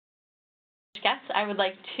I would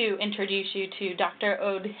like to introduce you to Dr.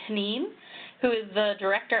 Aude Henin, who is the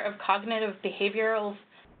Director of Cognitive Behavioral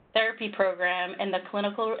Therapy Program and the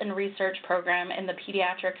Clinical and Research Program in the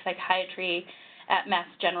Pediatric Psychiatry at Mass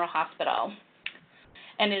General Hospital,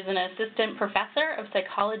 and is an Assistant Professor of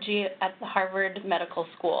Psychology at the Harvard Medical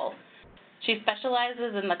School. She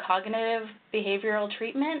specializes in the cognitive behavioral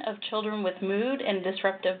treatment of children with mood and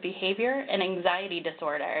disruptive behavior and anxiety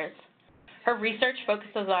disorders. Her research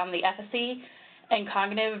focuses on the efficacy and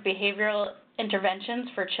cognitive behavioral interventions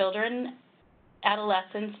for children,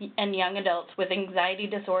 adolescents, and young adults with anxiety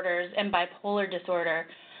disorders and bipolar disorder,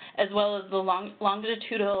 as well as the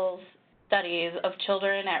longitudinal studies of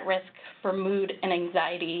children at risk for mood and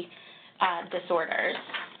anxiety disorders.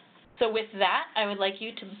 So with that, I would like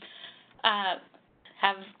you to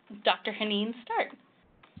have Dr. Henin start.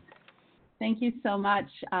 Thank you so much.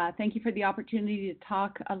 Thank you for the opportunity to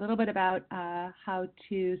talk a little bit about how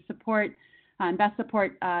to support and best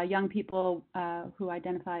support young people who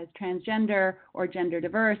identify as transgender or gender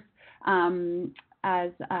diverse.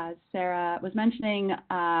 As Sarah was mentioning,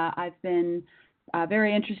 I've been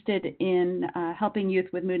very interested in helping youth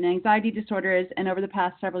with mood and anxiety disorders, and over the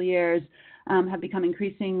past several years have become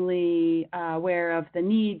increasingly aware of the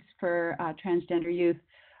needs for transgender youth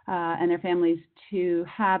and their families to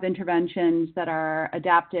have interventions that are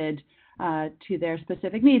adapted to their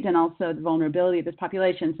specific needs and also the vulnerability of this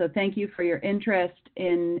population. So thank you for your interest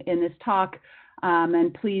in this talk,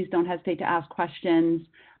 and please don't hesitate to ask questions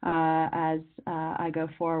as I go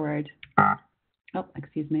forward. Oh,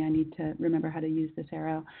 excuse me, I need to remember how to use this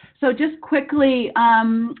arrow. So just quickly,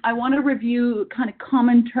 I want to review kind of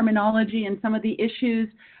common terminology and some of the issues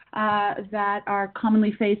that are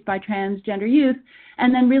commonly faced by transgender youth,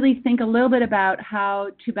 and then really think a little bit about how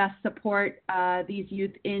to best support these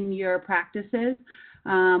youth in your practices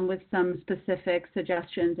with some specific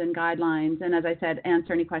suggestions and guidelines, and as I said,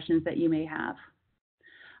 answer any questions that you may have.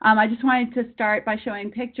 I just wanted to start by showing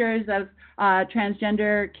pictures of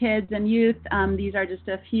transgender kids and youth. These are just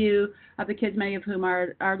a few of the kids, many of whom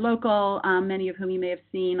are local, many of whom you may have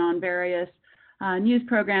seen on various news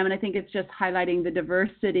programs, and I think it's just highlighting the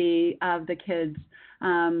diversity of the kids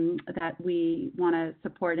that we want to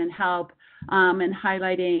support and help, and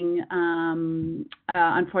highlighting,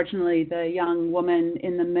 unfortunately, the young woman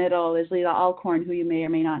in the middle is Leila Alcorn, who you may or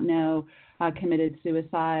may not know, committed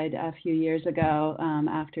suicide a few years ago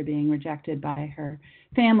after being rejected by her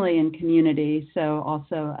family and community. So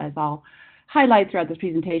also, as I'll highlight throughout this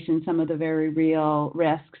presentation, some of the very real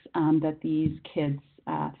risks that these kids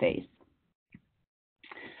face.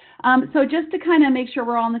 So just to kind of make sure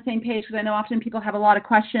we're all on the same page, because I know often people have a lot of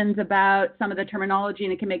questions about some of the terminology,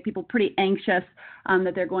 and it can make people pretty anxious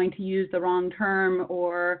that they're going to use the wrong term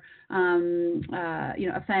or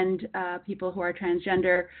offend people who are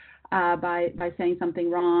transgender by saying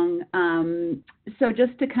something wrong. So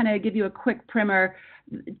just to kind of give you a quick primer,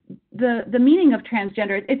 the meaning of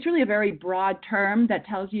transgender, it's really a very broad term that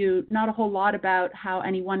tells you not a whole lot about how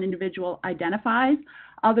any one individual identifies,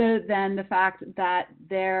 other than the fact that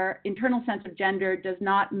their internal sense of gender does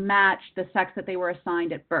not match the sex that they were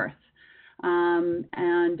assigned at birth.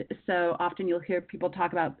 And so often you'll hear people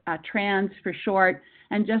talk about trans for short,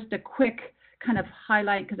 and just a quick kind of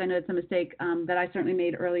highlight, because I know it's a mistake that I certainly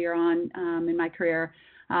made earlier on in my career.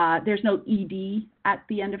 There's no ED at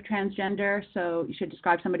the end of transgender, so you should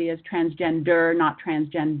describe somebody as transgender, not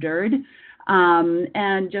transgendered.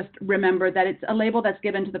 And just remember that it's a label that's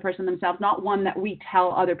given to the person themselves, not one that we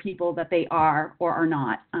tell other people that they are or are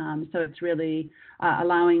not. So it's really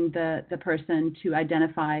allowing the person to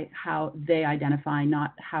identify how they identify,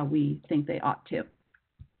 not how we think they ought to.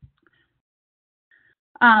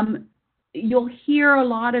 You'll hear a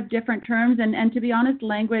lot of different terms, and to be honest,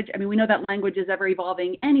 language, I mean, we know that language is ever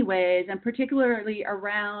evolving anyways, and particularly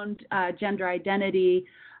around gender identity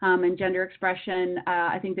and gender expression.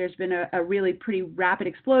 I think there's been a really pretty rapid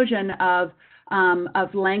explosion of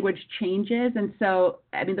language changes. And so,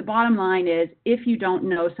 I mean, the bottom line is, if you don't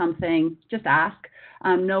know something, just ask.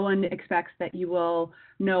 No one expects that you will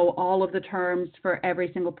know all of the terms for every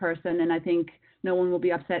single person, and I think no one will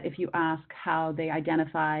be upset if you ask how they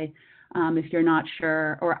identify if you're not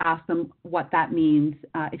sure, or ask them what that means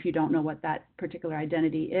if you don't know what that particular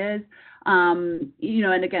identity is. And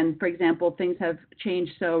again, for example, things have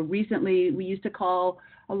changed. So recently, we used to call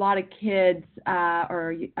a lot of kids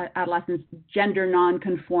or adolescents gender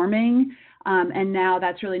non-conforming, and now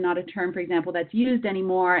that's really not a term, for example, that's used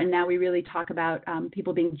anymore. And now we really talk about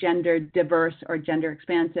people being gender diverse or gender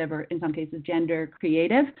expansive, or in some cases, gender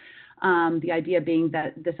creative. The idea being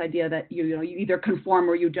that this idea that you either conform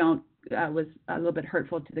or you don't was a little bit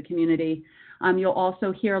hurtful to the community. You'll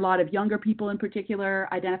also hear a lot of younger people in particular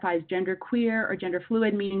identify as genderqueer or gender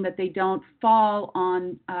fluid, meaning that they don't fall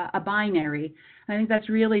on a binary. And I think that's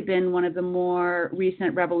really been one of the more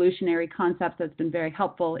recent revolutionary concepts that's been very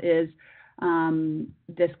helpful, is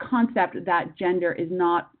this concept that gender is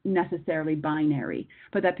not necessarily binary,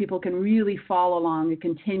 but that people can really follow along a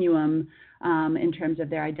continuum in terms of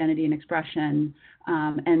their identity and expression.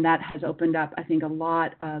 And that has opened up, I think, a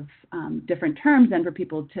lot of different terms then for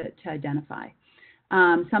people to identify.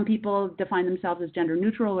 Some people define themselves as gender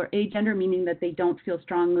neutral or agender, meaning that they don't feel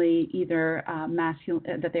strongly either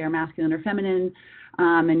that they are masculine or feminine.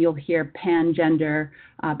 And you'll hear pangender,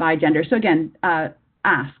 bigender. So again,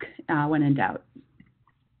 ask when in doubt.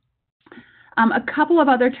 A couple of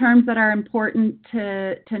other terms that are important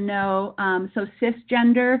to know. So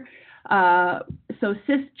cisgender. So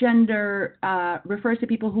cisgender refers to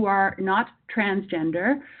people who are not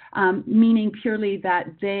transgender, meaning purely that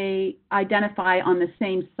they identify on the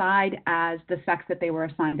same side as the sex that they were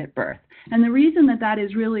assigned at birth. And the reason that that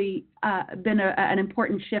has really been an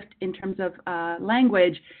important shift in terms of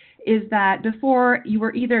language is that before you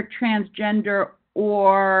were either transgender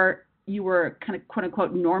or you were kind of quote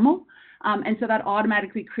unquote normal. And so that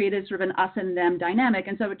automatically created sort of an us and them dynamic.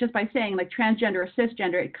 And so just by saying like transgender or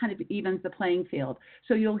cisgender, it kind of evens the playing field.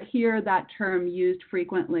 So you'll hear that term used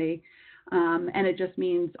frequently, and it just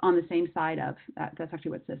means on the same side of. That's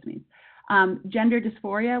actually what cis means. Gender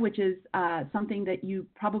dysphoria, which is something that you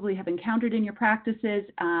probably have encountered in your practices.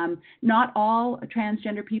 Not all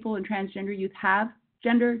transgender people and transgender youth have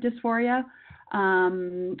gender dysphoria.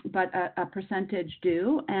 But a percentage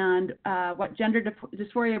do. And what gender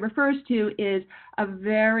dysphoria refers to is a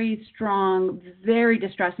very strong, very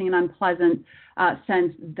distressing and unpleasant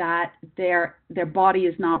sense that their body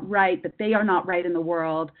is not right, that they are not right in the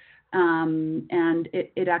world. And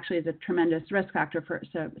it actually is a tremendous risk factor for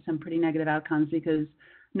some pretty negative outcomes, because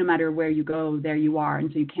no matter where you go, there you are, and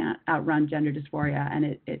so you can't outrun gender dysphoria,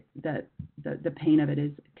 and the pain of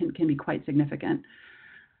it can be quite significant.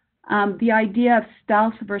 The idea of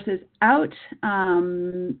stealth versus out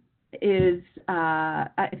is,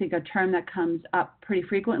 I think, a term that comes up pretty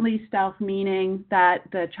frequently. Stealth meaning that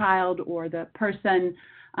the child or the person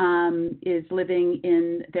is living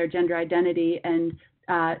in their gender identity and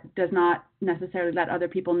does not necessarily let other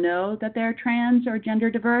people know that they're trans or gender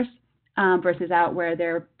diverse, versus out where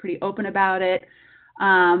they're pretty open about it.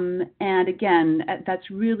 And again, that's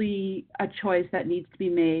really a choice that needs to be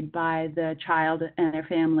made by the child and their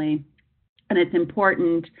family. And it's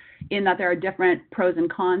important in that there are different pros and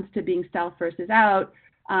cons to being stealth versus out.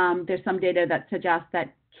 There's some data that suggests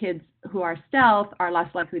that kids who are stealth are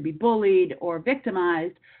less likely to be bullied or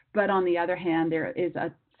victimized. But on the other hand, there is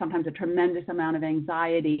sometimes a tremendous amount of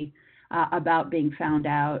anxiety about being found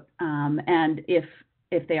out. And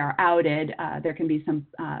if they are outed, there can be some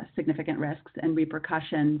significant risks and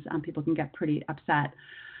repercussions. People can get pretty upset.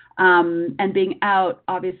 And being out,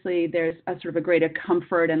 obviously, there's a sort of a greater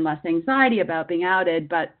comfort and less anxiety about being outed,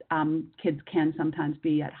 but kids can sometimes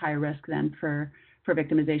be at higher risk then for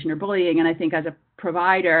victimization or bullying. And I think as a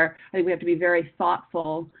provider, I think we have to be very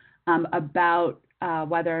thoughtful about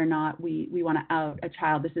whether or not we want to out a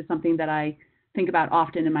child. This is something that I think about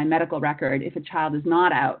often in my medical record. If a child is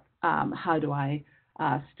not out, how do I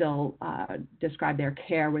still describe their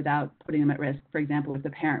care without putting them at risk, for example, if the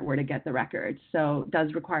parent were to get the record. So it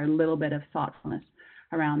does require a little bit of thoughtfulness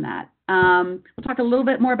around that. We'll talk a little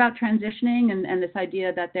bit more about transitioning and this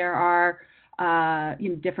idea that there are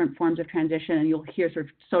different forms of transition, and you'll hear sort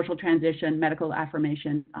of social transition, medical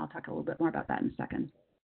affirmation. I'll talk a little bit more about that in a second.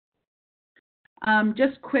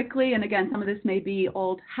 Just quickly, and again, some of this may be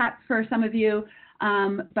old hat for some of you,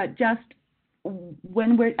 but just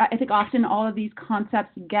I think often all of these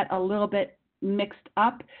concepts get a little bit mixed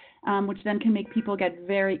up, which then can make people get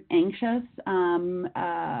very anxious,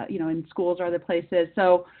 in schools or other places.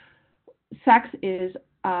 So sex is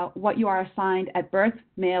what you are assigned at birth,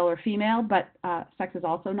 male or female, but sex is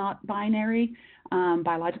also not binary,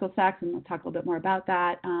 biological sex, and we'll talk a little bit more about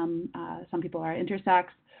that. Some people are intersex.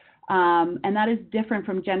 And that is different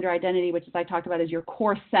from gender identity, which, as I talked about, is your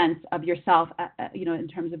core sense of yourself, in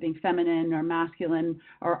terms of being feminine or masculine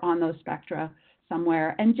or on those spectra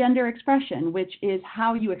somewhere. And gender expression, which is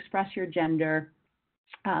how you express your gender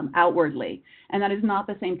outwardly. And that is not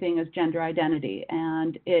the same thing as gender identity.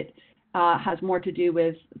 And it has more to do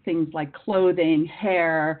with things like clothing,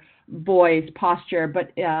 hair, voice, posture,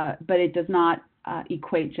 but it does not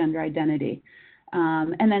equate gender identity.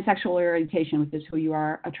 And then sexual orientation, which is who you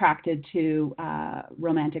are attracted to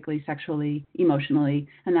romantically, sexually, emotionally,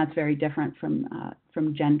 and that's very different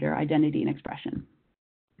from gender identity and expression.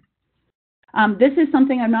 This is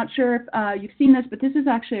something, I'm not sure if you've seen this, but this is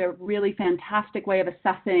actually a really fantastic way of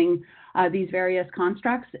assessing these various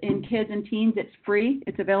constructs in kids and teens. It's free.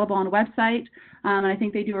 It's available on a website. And I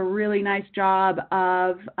think they do a really nice job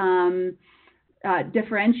of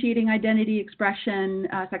differentiating identity, expression,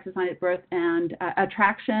 sex assigned at birth, and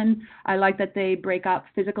attraction. I like that they break up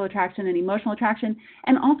physical attraction and emotional attraction,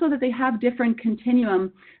 and also that they have different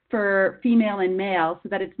continuum for female and male, so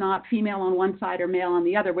that it's not female on one side or male on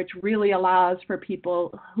the other, which really allows for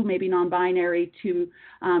people who may be non-binary to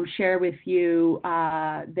share with you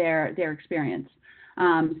their experience.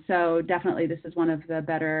 So definitely this is one of the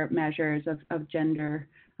better measures of gender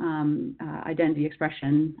identity,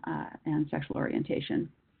 expression, and sexual orientation.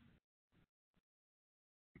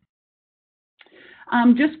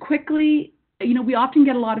 Just quickly, we often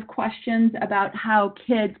get a lot of questions about how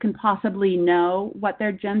kids can possibly know what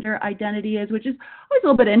their gender identity is, which is always a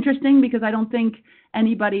little bit interesting because I don't think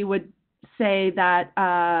anybody would say that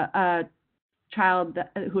a child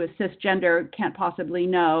who is cisgender can't possibly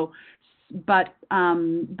know. But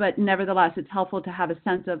nevertheless, it's helpful to have a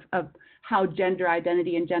sense of how gender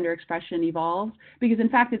identity and gender expression evolves, because in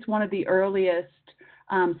fact, it's one of the earliest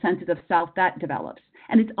senses of self that develops.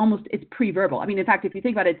 And it's pre-verbal. I mean, in fact, if you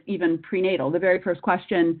think about it, it's even prenatal. The very first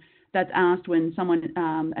question that's asked when someone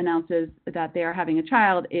announces that they are having a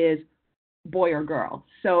child is boy or girl.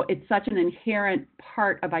 So it's such an inherent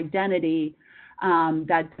part of identity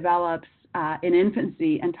that develops in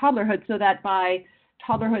infancy and toddlerhood, so that by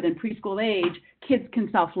toddlerhood and preschool age, kids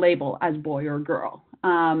can self-label as boy or girl.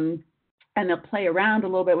 And they'll play around a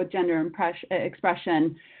little bit with gender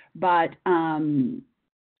expression, but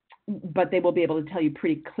they will be able to tell you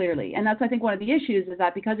pretty clearly. And that's, I think, one of the issues is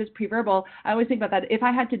that because it's pre-verbal, I always think about that. If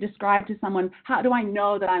I had to describe to someone, how do I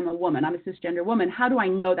know that I'm a woman? I'm a cisgender woman. How do I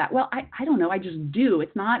know that? Well, I don't know. I just do.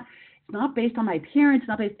 It's not based on my appearance.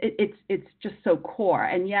 It's just so core.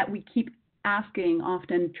 And yet we keep asking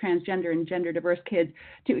often transgender and gender diverse kids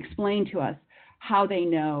to explain to us how they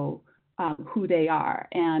know who they are.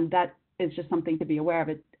 And that is just something to be aware of.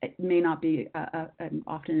 It may not be,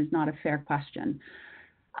 often is not a fair question.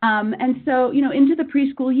 And so, into the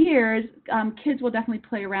preschool years, kids will definitely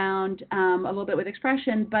play around a little bit with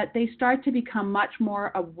expression, but they start to become much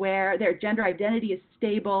more aware. Their gender identity is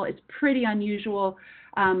stable. It's pretty unusual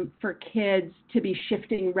for kids to be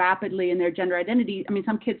shifting rapidly in their gender identity. I mean,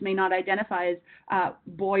 some kids may not identify as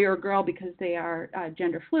boy or girl because they are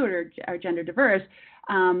gender fluid or gender diverse,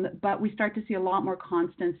 but we start to see a lot more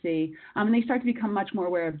constancy, and they start to become much more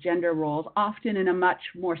aware of gender roles, often in a much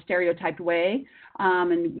more stereotyped way.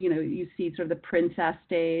 And you see sort of the princess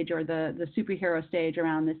stage or the superhero stage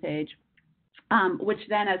around this age, which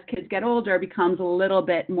then, as kids get older, becomes a little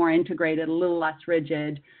bit more integrated, a little less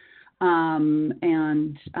rigid. And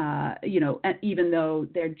even though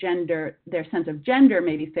their sense of gender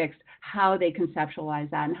may be fixed, how they conceptualize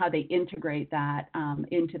that and how they integrate that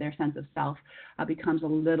into their sense of self becomes a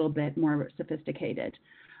little bit more sophisticated.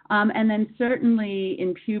 And then certainly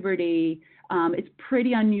in puberty, it's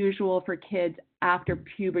pretty unusual for kids after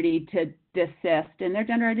puberty to desist in their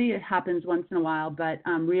gender identity. It happens once in a while, but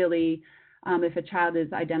really, if a child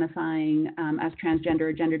is identifying as transgender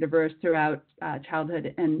or gender diverse throughout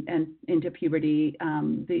childhood and into puberty,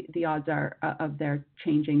 the odds of their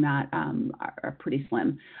changing that are pretty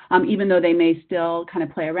slim, even though they may still kind of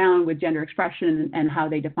play around with gender expression and how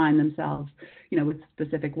they define themselves, with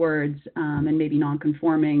specific words and maybe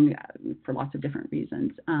non-conforming for lots of different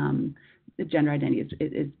reasons. The gender identity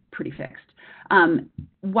is pretty fixed.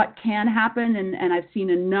 What can happen, and I've seen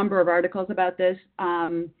a number of articles about this,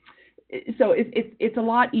 so it's a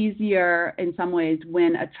lot easier in some ways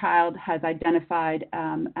when a child has identified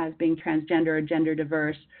as being transgender or gender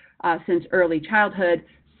diverse since early childhood.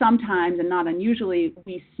 Sometimes, and not unusually,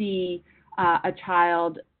 we see a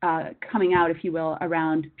child coming out, if you will,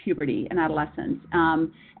 around puberty and adolescence.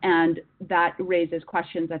 And that raises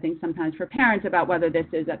questions, I think, sometimes for parents about whether this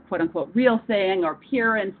is a quote-unquote real thing or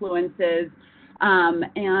peer influences.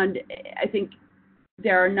 And I think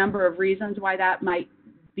there are a number of reasons why that might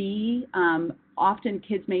be. Often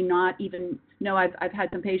kids may not even know. I've had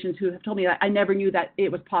some patients who have told me that I never knew that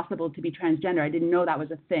it was possible to be transgender. I didn't know that was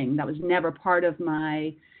a thing. That was never part of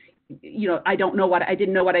my, I didn't know what I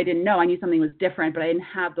didn't know. I knew something was different, but I didn't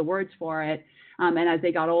have the words for it. And as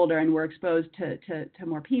they got older and were exposed to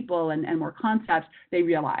more people and more concepts, they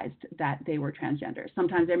realized that they were transgender.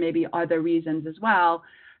 Sometimes there may be other reasons as well,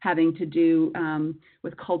 having to do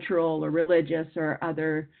with cultural or religious or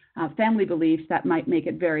other family beliefs that might make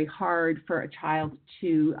it very hard for a child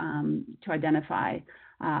to identify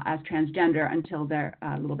as transgender until they're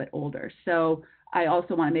a little bit older. So I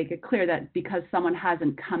also want to make it clear that because someone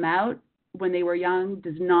hasn't come out when they were young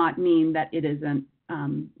does not mean that it isn't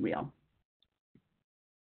real.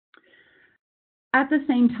 At the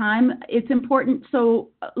same time, it's important, so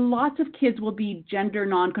lots of kids will be gender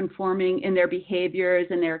nonconforming in their behaviors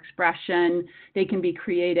and their expression. They can be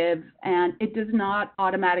creative, and it does not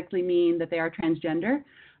automatically mean that they are transgender.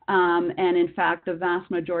 And in fact, the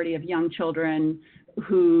vast majority of young children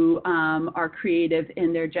who are creative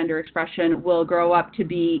in their gender expression will grow up to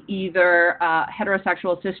be either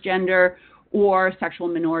heterosexual cisgender or sexual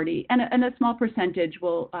minority, and a small percentage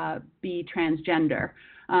will be transgender.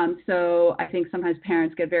 So I think sometimes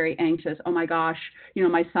parents get very anxious. Oh my gosh, you know,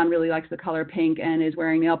 my son really likes the color pink and is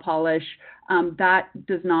wearing nail polish. That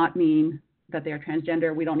does not mean that they are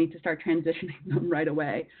transgender. We don't need to start transitioning them right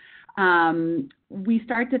away. We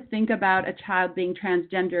start to think about a child being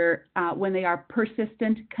transgender when they are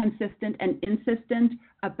persistent, consistent, and insistent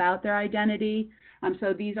about their identity.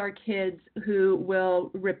 So these are kids who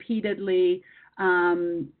will repeatedly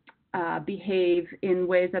behave in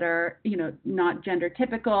ways that are, you know, not gender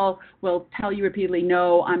typical, will tell you repeatedly,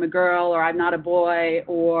 no, I'm a girl, or I'm not a boy,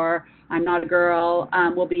 or I'm not a girl,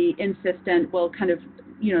 will be insistent, will kind of,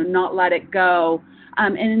 you know, not let it go.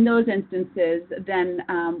 And in those instances, then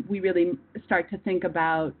we really start to think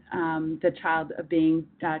about the child being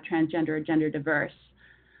transgender or gender diverse.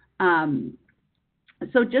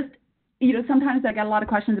 So just, you know, sometimes I get a lot of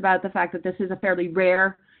questions about the fact that this is a fairly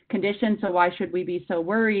rare condition, so why should we be so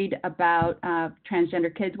worried about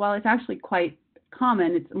transgender kids? Well, it's actually quite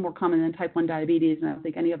common. It's more common than type 1 diabetes, and I don't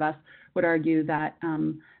think any of us would argue that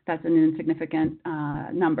that's an insignificant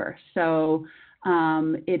number. So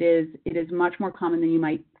it is much more common than you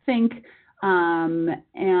might think.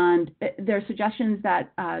 And there are suggestions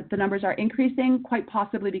that the numbers are increasing, quite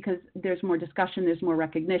possibly because there's more discussion, there's more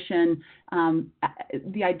recognition.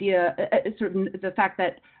 The idea, sort of the fact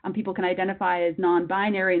that people can identify as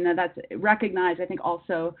non-binary and that that's recognized, I think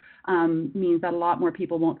also means that a lot more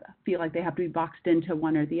people won't feel like they have to be boxed into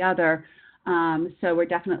one or the other. So we're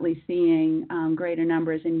definitely seeing greater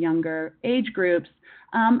numbers in younger age groups.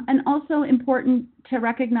 And also important to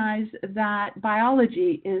recognize that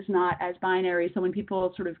biology is not as binary. So when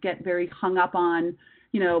people sort of get very hung up on,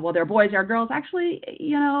 you know, well, they're boys, they're girls, actually,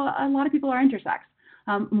 you know, a lot of people are intersex.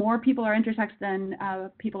 More people are intersex than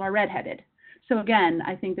people are redheaded. So again,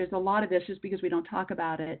 I think there's a lot of this, just because we don't talk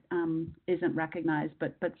about it, isn't recognized,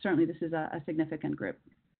 but certainly this is a significant group.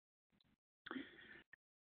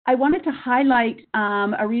 I wanted to highlight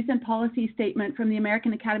a recent policy statement from the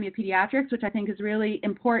American Academy of Pediatrics, which I think is really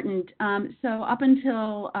important. So up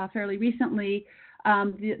until fairly recently,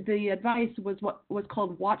 the advice was what was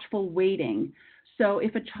called watchful waiting. So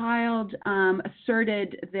if a child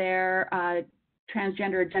asserted their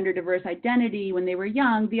transgender or gender diverse identity when they were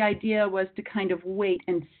young, the idea was to kind of wait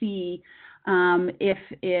and see if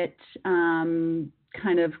it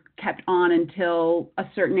kind of kept on until a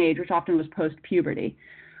certain age, which often was post-puberty.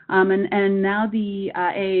 And now the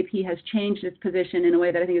AAP has changed its position in a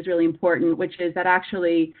way that I think is really important, which is that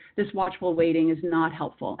actually this watchful waiting is not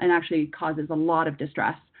helpful and actually causes a lot of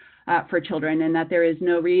distress for children, and that there is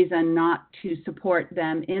no reason not to support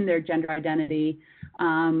them in their gender identity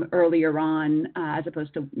earlier on, as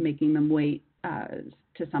opposed to making them wait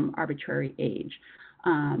to some arbitrary age.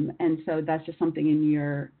 And so that's just something in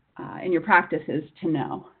your practices to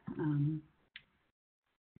know.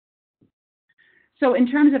 So in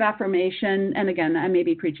terms of affirmation, and again, I may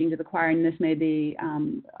be preaching to the choir, and this may be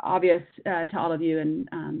obvious to all of you, and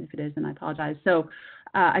if it is, then I apologize. So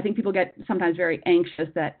I think people get sometimes very anxious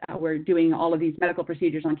that we're doing all of these medical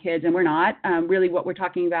procedures on kids, and we're not. Really what we're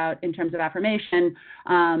talking about in terms of affirmation,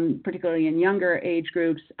 particularly in younger age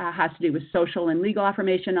groups, has to do with social and legal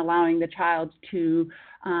affirmation, allowing the child to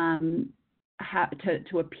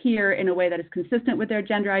appear in a way that is consistent with their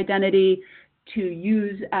gender identity, to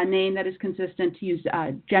use a name that is consistent, to use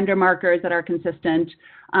gender markers that are consistent,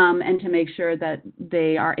 and to make sure that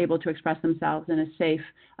they are able to express themselves in a safe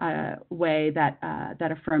way that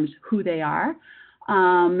affirms who they are.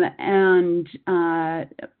 And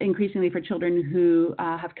increasingly for children who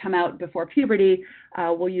have come out before puberty,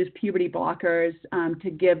 we'll use puberty blockers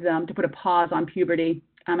to put a pause on puberty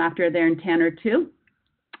after they're in 10 or 2,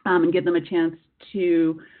 and give them a chance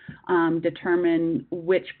to determine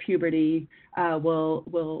which puberty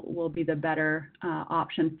will be the better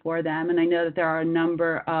option for them. And I know that there are a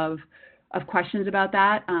number of questions about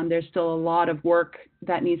that. There's still a lot of work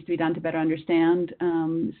that needs to be done to better understand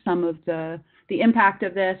some of the impact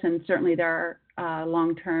of this, and certainly there are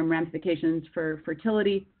long-term ramifications for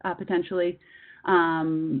fertility potentially.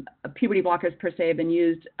 Puberty blockers per se have been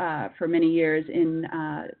used for many years in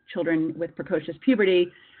children with precocious puberty.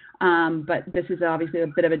 But this is obviously a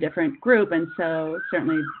bit of a different group, and so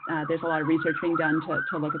certainly there's a lot of research being done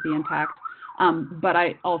to look at the impact. But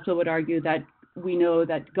I also would argue that we know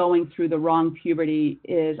that going through the wrong puberty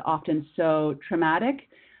is often so traumatic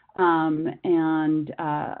and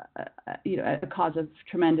a cause of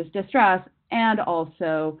tremendous distress, and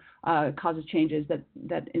also causes changes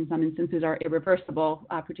that in some instances are irreversible,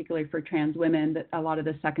 particularly for trans women, that a lot of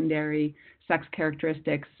the secondary sex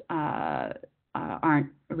characteristics aren't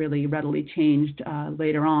really readily changed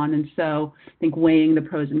later on. And so I think weighing the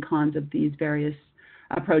pros and cons of these various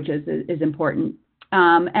approaches is important.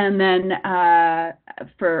 And then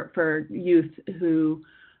for youth who,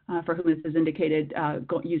 for whom this is indicated,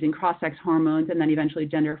 using cross-sex hormones and then eventually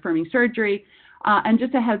gender-affirming surgery. And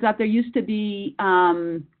just a heads up, there used to be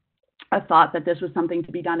a thought that this was something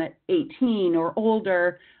to be done at 18 or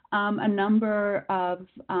older. A number of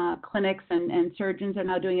clinics and surgeons are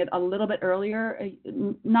now doing it a little bit earlier,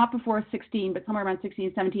 not before 16, but somewhere around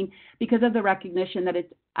 16, 17, because of the recognition that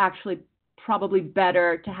it's actually probably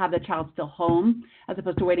better to have the child still home as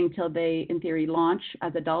opposed to waiting till they, in theory, launch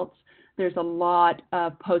as adults. There's a lot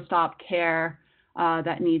of post-op care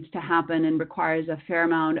that needs to happen and requires a fair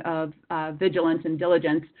amount of vigilance and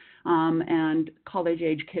diligence, and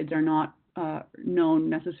college-age kids are not known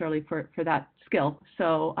necessarily for that skill.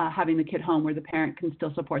 So having the kid home where the parent can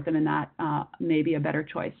still support them in that may be a better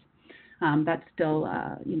choice. That's still,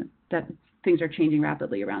 that things are changing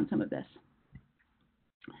rapidly around some of this.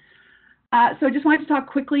 So I just wanted to talk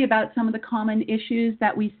quickly about some of the common issues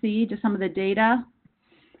that we see, just some of the data.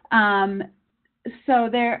 So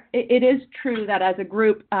it is true that as a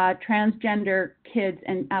group, transgender kids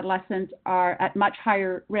and adolescents are at much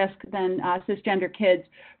higher risk than cisgender kids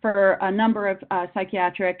for a number of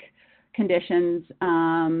psychiatric conditions,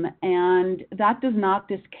 and that does not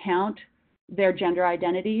discount their gender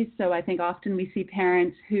identities. So I think often we see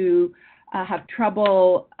parents who have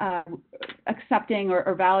trouble accepting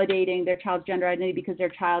or validating their child's gender identity because their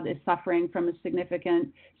child is suffering from a significant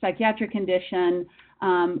psychiatric condition.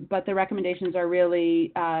 But the recommendations are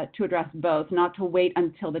really to address both, not to wait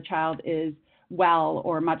until the child is well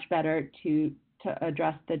or much better to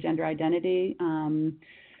address the gender identity.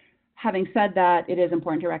 Having said that, it is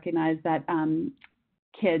important to recognize that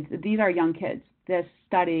kids, these are young kids. This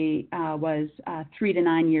study was 3 to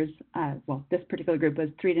 9 years, well, this particular group was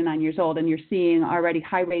 3 to 9 years old, and you're seeing already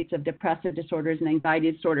high rates of depressive disorders and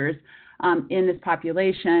anxiety disorders in this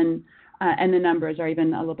population. And the numbers are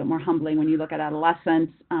even a little bit more humbling when you look at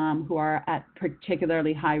adolescents who are at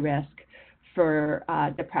particularly high risk for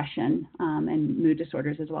depression and mood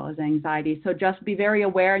disorders as well as anxiety. So just be very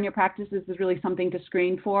aware in your practice. This is really something to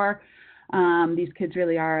screen for. These kids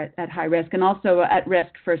really are at high risk and also at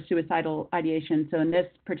risk for suicidal ideation. So in this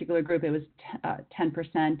particular group, it was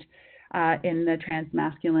 10% in the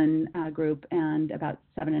transmasculine group and about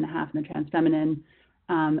 7.5% in the transfeminine.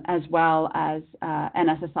 As well as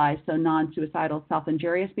NSSI, so non-suicidal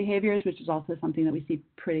self-injurious behaviors, which is also something that we see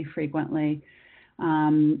pretty frequently.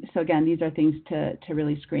 So again, these are things to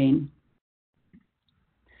really screen.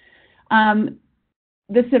 The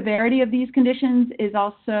severity of these conditions is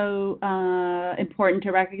also important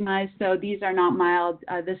to recognize. So these are not mild.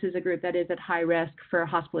 This is a group that is at high risk for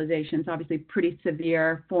hospitalizations, obviously pretty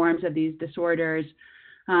severe forms of these disorders.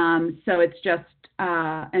 So it's just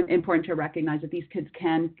important to recognize that these kids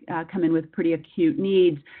can come in with pretty acute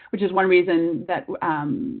needs, which is one reason that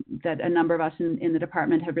that a number of us in the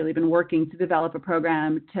department have really been working to develop a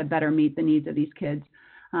program to better meet the needs of these kids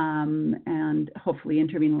and hopefully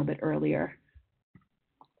intervene a little bit earlier.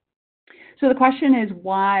 So the question is,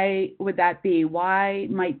 why would that be? Why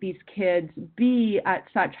might these kids be at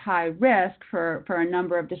such high risk for a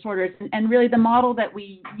number of disorders? And really the model that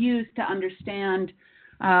we use to understand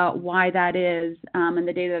why that is, and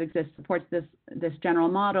the data that exists supports this general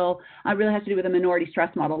model, really has to do with a minority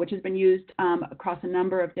stress model, which has been used across a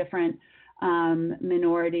number of different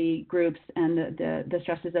minority groups and the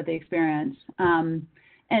stresses that they experience.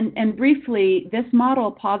 And briefly, this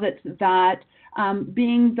model posits that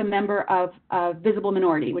being the member of a visible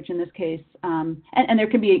minority, which in this case, and there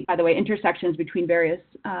can be, by the way, intersections between various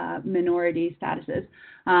minority statuses.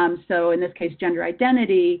 So in this case, gender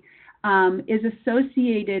identity is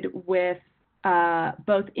associated with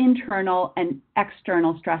both internal and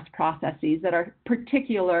external stress processes that are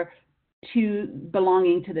particular to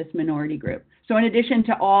belonging to this minority group. So in addition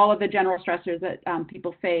to all of the general stressors that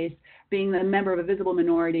people face, being a member of a visible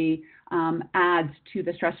minority adds to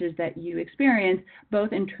the stressors that you experience,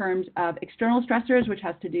 both in terms of external stressors, which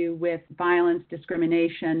has to do with violence,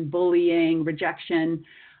 discrimination, bullying, rejection,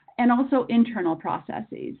 and also internal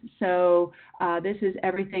processes. So this is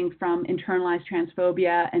everything from internalized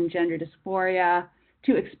transphobia and gender dysphoria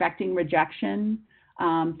to expecting rejection.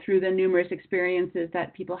 Through the numerous experiences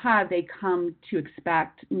that people have, they come to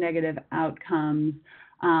expect negative outcomes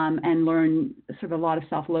and learn sort of a lot of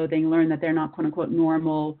self-loathing, learn that they're not quote unquote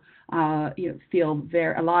normal. A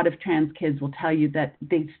lot of trans kids will tell you that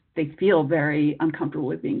they feel very uncomfortable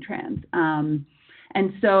with being trans.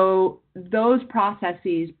 And so those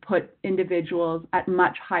processes put individuals at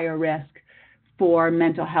much higher risk for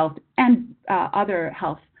mental health and other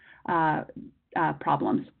health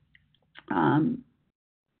problems.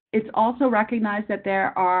 It's also recognized that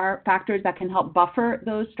there are factors that can help buffer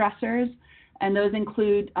those stressors, and those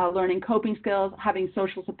include learning coping skills, having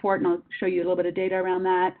social support, and I'll show you a little bit of data around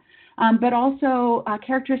that, but also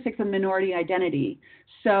characteristics of minority identity.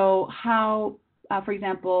 So how, for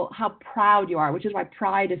example, how proud you are, which is why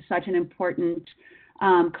pride is such an important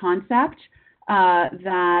concept,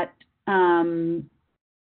 that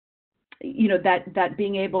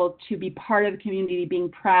being able to be part of the community, being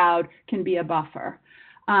proud, can be a buffer.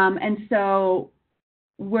 And so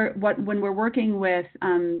when we're working with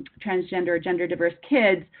transgender or gender diverse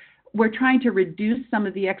kids, we're trying to reduce some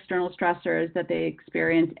of the external stressors that they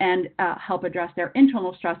experience and help address their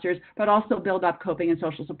internal stressors, but also build up coping and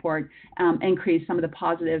social support, increase some of the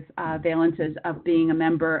positive valences of being a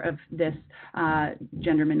member of this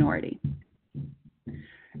gender minority.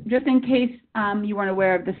 Just in case you weren't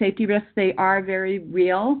aware of the safety risks, they are very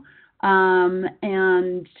real.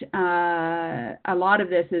 And a lot of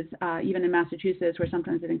this is even in Massachusetts, where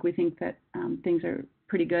sometimes I think we think that things are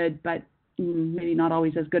pretty good, but maybe not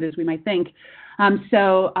always as good as we might think.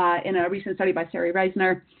 So in a recent study by Sari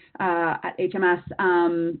Reisner at HMS,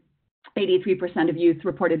 83% of youth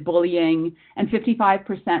reported bullying, and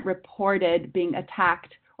 55% reported being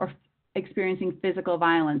attacked or experiencing physical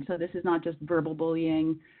violence. So this is not just verbal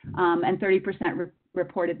bullying, and 30%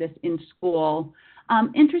 reported this in school.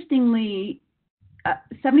 Interestingly,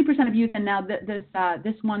 70% of youth, and now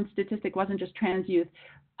this one statistic wasn't just trans youth,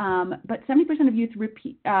 but 70% of youth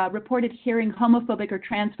reported hearing homophobic or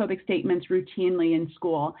transphobic statements routinely in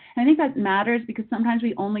school. And I think that matters because sometimes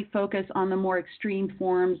we only focus on the more extreme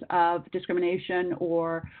forms of discrimination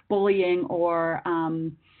or bullying or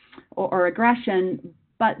aggression,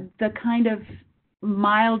 but the kind of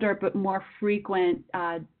milder but more frequent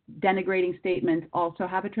denigrating statements also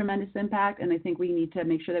have a tremendous impact, and I think we need to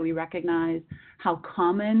make sure that we recognize how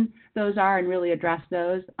common those are and really address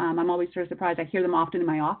those. I'm always sort of surprised. I hear them often in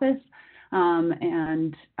my office,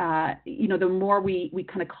 and the more we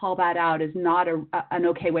kind of call that out is not an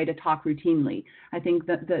okay way to talk routinely. I think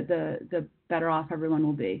that the better off everyone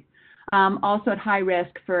will be. Also at high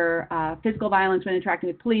risk for physical violence when interacting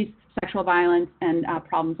with police, sexual violence, and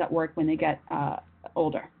problems at work when they get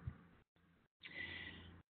older.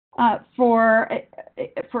 In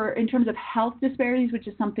terms of health disparities, which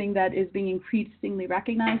is something that is being increasingly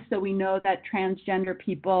recognized, so we know that transgender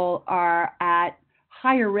people are at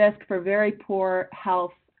higher risk for very poor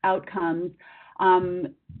health outcomes,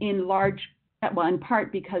 in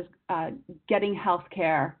part because getting health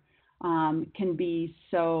care can be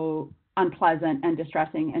so unpleasant and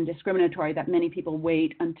distressing and discriminatory that many people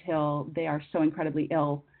wait until they are so incredibly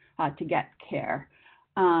ill to get care.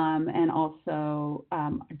 And also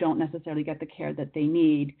don't necessarily get the care that they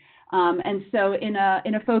need. And so in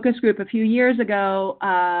a focus group a few years ago,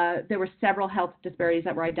 there were several health disparities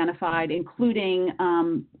that were identified, including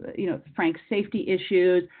frank safety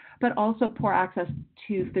issues, but also poor access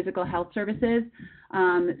to physical health services.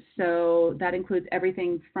 So that includes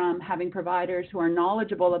everything from having providers who are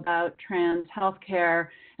knowledgeable about trans healthcare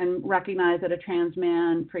and recognize that a trans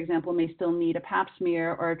man, for example, may still need a pap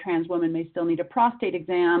smear, or a trans woman may still need a prostate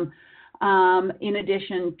exam, in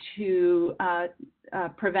addition to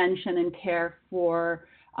prevention and care for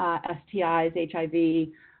STIs, HIV,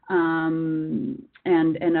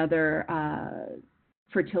 and other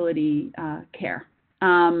fertility care.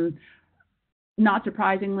 Not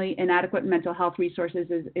surprisingly, inadequate mental health resources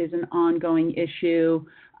is an ongoing issue,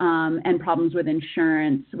 and problems with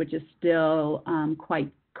insurance, which is still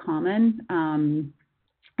quite common. And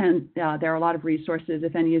there are a lot of resources.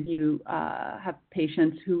 If any of you have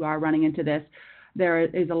patients who are running into this, there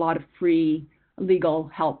is a lot of free legal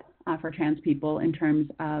help for trans people in terms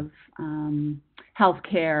of health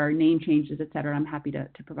care, name changes, et cetera. I'm happy to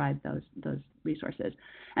provide those resources.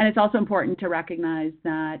 And it's also important to recognize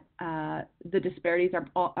that the disparities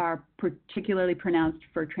are particularly pronounced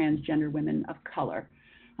for transgender women of color,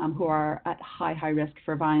 who are at high risk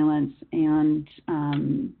for violence and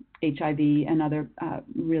HIV and other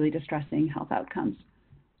really distressing health outcomes.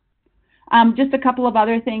 Just a couple of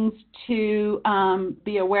other things to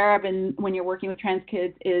be aware of when you're working with trans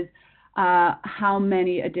kids is how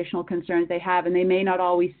many additional concerns they have, and they may not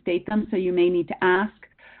always state them, so you may need to ask.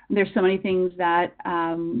 There's so many things that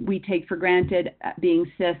we take for granted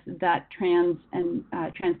being cis that trans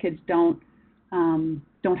kids don't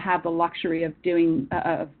have the luxury of doing,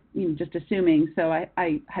 just assuming. So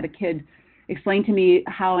I had a kid explain to me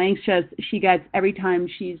how anxious she gets every time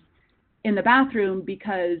she's in the bathroom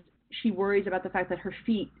because she worries about the fact that her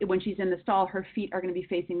feet, when she's in the stall, her feet are going to be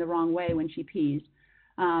facing the wrong way when she pees.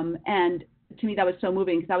 And to me, that was so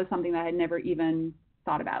moving because that was something that I had never even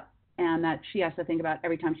thought about, and that she has to think about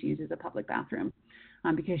every time she uses a public bathroom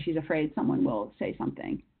because she's afraid someone will say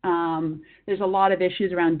something. There's a lot of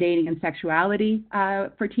issues around dating and sexuality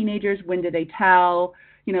for teenagers. When do they tell?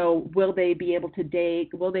 Will they be able to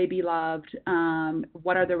date? Will they be loved?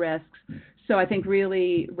 What are the risks? So I think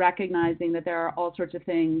really recognizing that there are all sorts of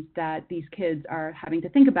things that these kids are having to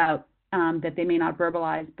think about that they may not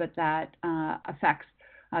verbalize, but that affects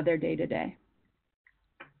their day-to-day.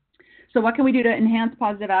 So what can we do to enhance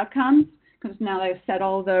positive outcomes? Because now that I've said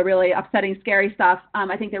all the really upsetting, scary stuff,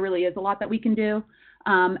 I think there really is a lot that we can do.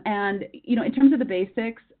 And, in terms of the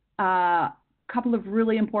basics, a couple of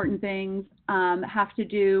really important things have to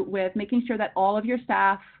do with making sure that all of your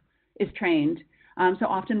staff is trained. So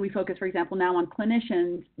often we focus, for example, now on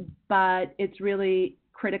clinicians, but it's really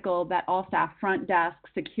critical that all staff, front desk,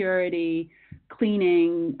 security,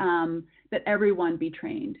 cleaning, that everyone be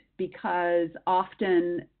trained, because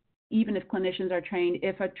often, even if clinicians are trained,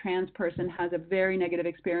 if a trans person has a very negative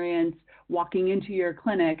experience walking into your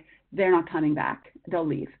clinic, they're not coming back, they'll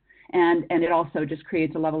leave. And it also just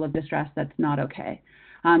creates a level of distress that's not okay.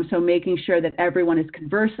 So making sure that everyone is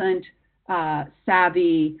conversant,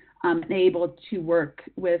 savvy, and able to work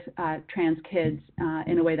with trans kids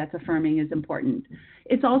in a way that's affirming is important.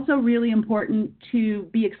 It's also really important to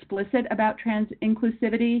be explicit about trans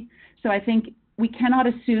inclusivity. So I think we cannot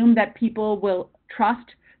assume that people will trust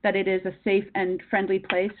that it is a safe and friendly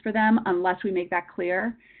place for them unless we make that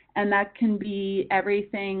clear. And that can be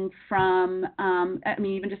everything from,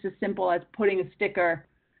 even just as simple as putting a sticker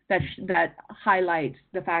that highlights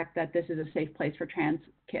the fact that this is a safe place for trans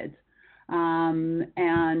kids.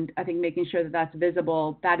 And I think making sure that that's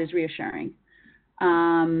visible, that is reassuring.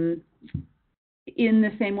 In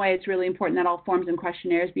the same way, it's really important that all forms and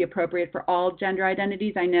questionnaires be appropriate for all gender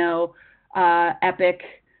identities. I know EPIC,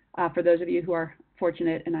 for those of you who are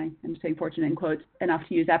fortunate, and I'm saying fortunate in quotes, enough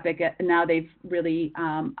to use EPIC, and now they've really,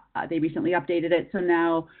 they recently updated it. So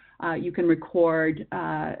now you can record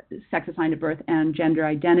sex assigned at birth and gender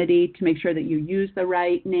identity to make sure that you use the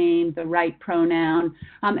right name, the right pronoun,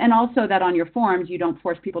 and also that on your forms you don't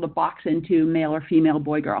force people to box into male or female,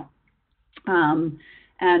 boy, girl.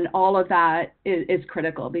 And all of that is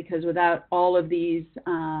critical, because without all of these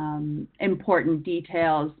important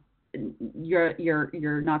details,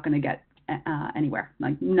 you're not going to get anywhere.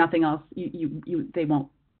 Like nothing else, they won't,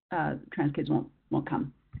 trans kids won't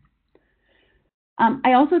come.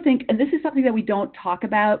 I also think, and this is something that we don't talk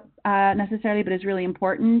about necessarily, but is really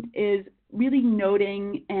important, is really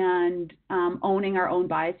noting and owning our own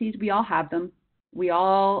biases. We all have them. We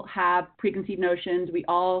all have preconceived notions. We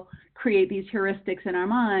all create these heuristics in our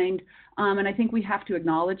mind. And I think we have to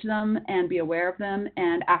acknowledge them and be aware of them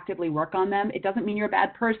and actively work on them. It doesn't mean you're a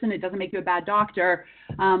bad person. It doesn't make you a bad doctor.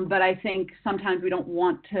 But I think sometimes we don't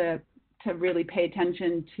want to really pay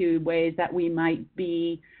attention to ways that we might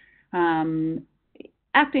be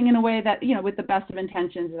acting in a way that, with the best of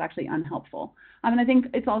intentions, is actually unhelpful. And I think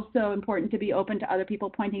it's also important to be open to other people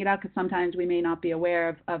pointing it out, because sometimes we may not be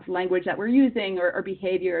aware of language that we're using or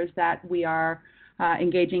behaviors that we are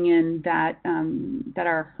engaging in that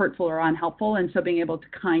are hurtful or unhelpful. And so being able to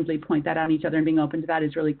kindly point that out on each other and being open to that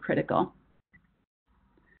is really critical.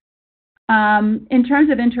 In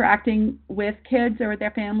terms of interacting with kids or with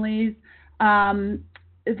their families, and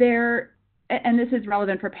this is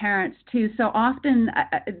relevant for parents too, so often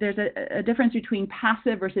there's a difference between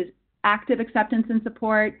passive versus active acceptance and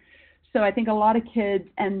support. So I think a lot of kids,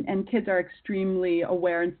 and kids are extremely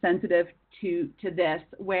aware and sensitive to this,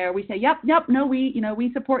 where we say, yep, no,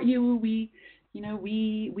 we support you, we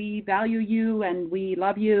value you and we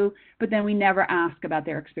love you, but then we never ask about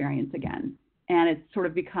their experience again. And it sort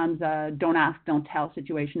of becomes a don't ask, don't tell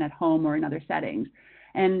situation at home or in other settings.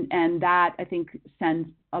 And that, I think, sends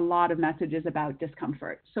a lot of messages about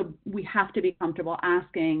discomfort. So we have to be comfortable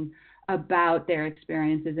asking about their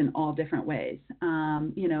experiences in all different ways.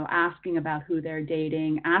 Asking about who they're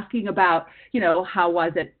dating, asking about, how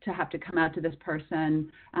was it to have to come out to this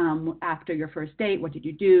person after your first date? What did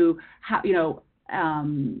you do? How,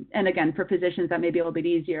 and again, for physicians, that may be a little bit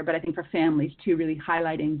easier, but I think for families too, really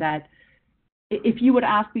highlighting that if you would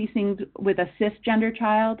ask these things with a cisgender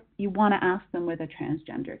child, you want to ask them with a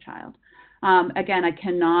transgender child. Again, I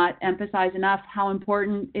cannot emphasize enough how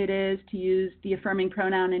important it is to use the affirming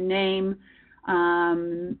pronoun and name.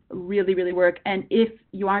 Really, really work. And if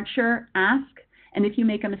you aren't sure, ask. And if you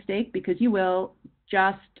make a mistake, because you will,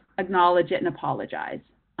 just acknowledge it and apologize.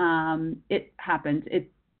 It happens. It's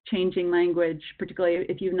changing language, particularly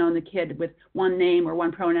if you've known the kid with one name or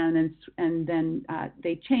one pronoun and then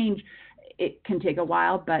they change. It can take a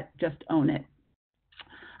while, but just own it.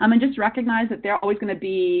 And just recognize that they're always going to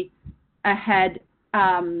be ahead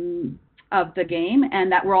of the game,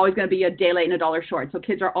 and that we're always going to be a day late and a dollar short. So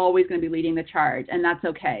kids are always going to be leading the charge, and that's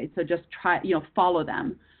okay. So just try, follow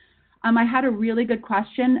them. I had a really good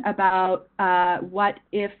question about what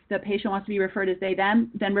if the patient wants to be referred as they, them,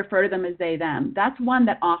 then refer to them as they, them. That's one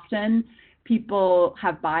that often people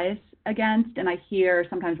have bias against, and I hear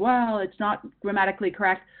sometimes, well, it's not grammatically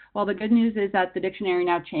correct. Well, the good news is that the dictionary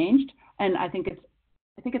now changed, and I think it's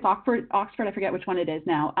Oxford, I forget which one it is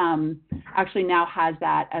now, actually now has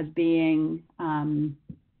that as being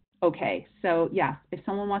okay. So yeah, if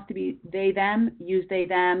someone wants to be they, them, use they,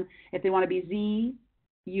 them. If they want to be Z,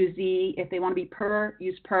 use Z. If they want to be per,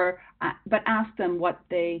 use per, but ask them what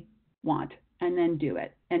they want and then do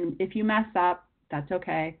it. And if you mess up, that's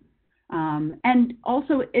okay. And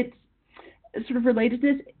also it's sort of related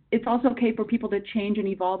to this, it's also okay for people to change and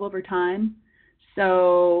evolve over time.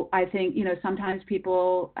 So I think, sometimes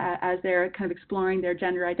people, as they're kind of exploring their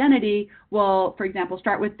gender identity, will, for example,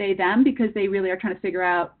 start with they, them, because they really are trying to figure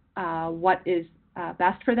out what is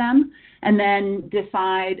best for them, and then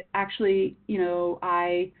decide, actually,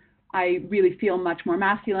 I really feel much more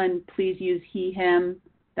masculine. Please use he, him.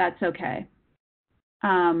 That's okay.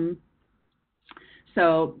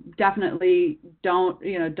 So definitely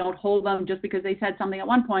don't hold them just because they said something at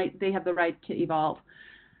one point. They have the right to evolve.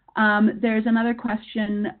 There's another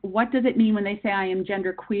question. What does it mean when they say I am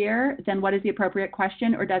genderqueer? Then what is the appropriate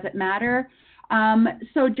question, or does it matter?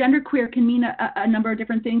 So genderqueer can mean a number of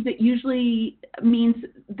different things. It usually means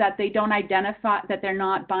that they don't identify, that they're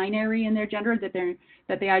not binary in their gender,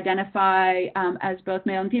 that they identify as both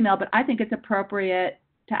male and female. But I think it's appropriate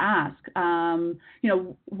to ask,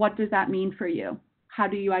 what does that mean for you? How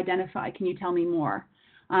do you identify? Can you tell me more?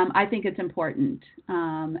 I think it's important,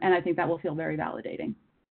 and I think that will feel very validating.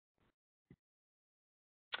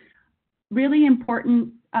 Really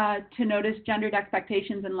important to notice gendered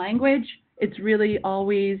expectations in language. It's really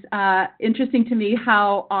always interesting to me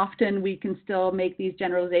how often we can still make these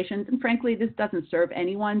generalizations. And frankly, this doesn't serve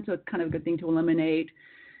anyone, so it's kind of a good thing to eliminate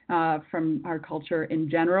from our culture in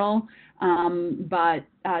general. But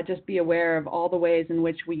just be aware of all the ways in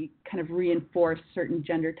which we kind of reinforce certain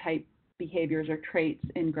gender type behaviors or traits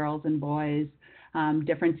in girls and boys,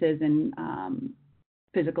 differences in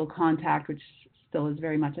physical contact, which still is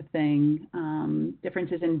very much a thing,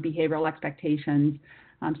 differences in behavioral expectations.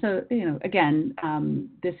 So, again,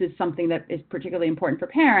 this is something that is particularly important for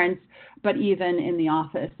parents, but even in the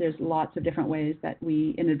office, there's lots of different ways that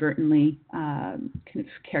we inadvertently kind of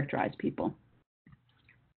characterize people.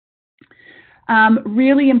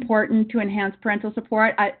 Really important to enhance parental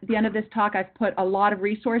support. At the end of this talk, I've put a lot of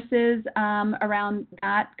resources around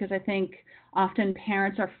that, because I think often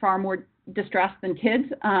parents are far more distressed than kids,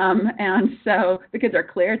 and so the kids are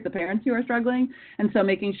clear, it's the parents who are struggling, and so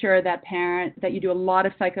making sure that you do a lot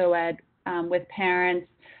of psychoed with parents,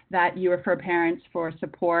 that you refer parents for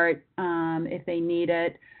support if they need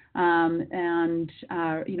it, and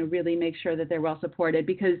really make sure that they're well supported,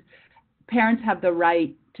 because parents have the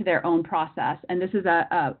right to their own process, and this is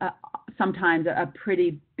sometimes a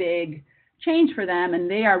pretty big change for them, and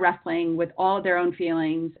they are wrestling with all of their own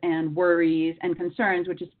feelings and worries and concerns,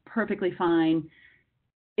 which is perfectly fine.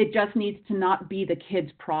 It just needs to not be the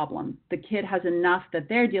kid's problem. The kid has enough that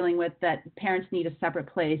they're dealing with that parents need a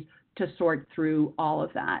separate place to sort through all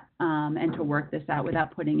of that and to work this out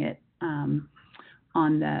without putting it on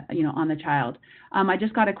the child. I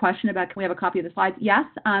just got a question about, can we have a copy of the slides? Yes,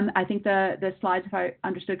 I think the slides, if I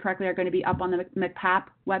understood correctly, are going to be up on the MCPAP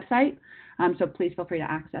website, so please feel free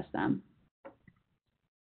to access them.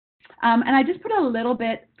 And I just put a little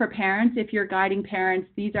bit for parents. If you're guiding parents,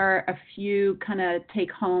 these are a few kind of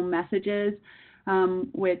take-home messages,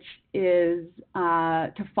 which is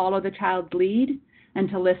to follow the child's lead and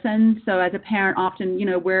to listen. So as a parent, often,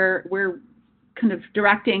 we're kind of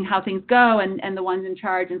directing how things go and the ones in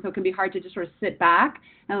charge, and so it can be hard to just sort of sit back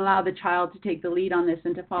and allow the child to take the lead on this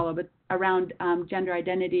and to follow. But around gender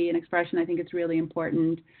identity and expression, I think it's really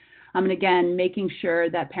important. And again, making sure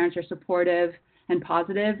that parents are supportive and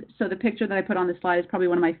positive. So the picture that I put on the slide is probably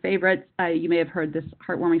one of my favorites. You may have heard this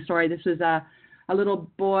heartwarming story. This was a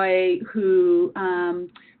little boy who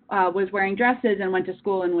was wearing dresses and went to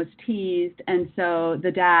school and was teased. And so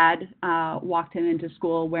the dad walked him into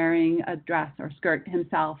school wearing a dress or skirt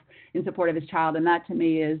himself in support of his child. And that to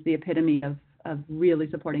me is the epitome of really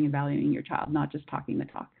supporting and valuing your child, not just talking the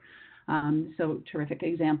talk. So terrific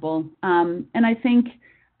example. And I think,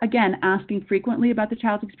 again, asking frequently about the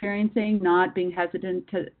child's experiencing, not being hesitant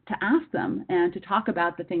to ask them and to talk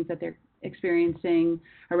about the things that they're experiencing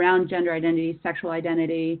around gender identity, sexual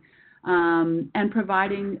identity, and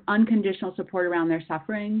providing unconditional support around their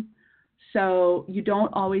suffering. So you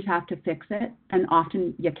don't always have to fix it, and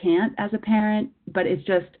often you can't as a parent, but it's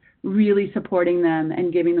just really supporting them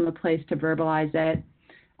and giving them a place to verbalize it,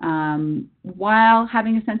 while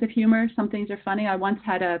having a sense of humor. Some things are funny. I once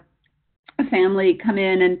had a family come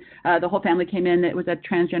in, and the whole family came in. It was a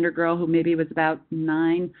transgender girl who maybe was about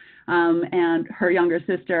 9, and her younger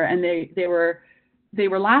sister, and they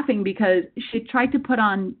were laughing because she tried to put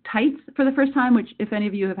on tights for the first time, which, if any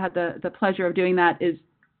of you have had the pleasure of doing that, is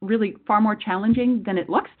really far more challenging than it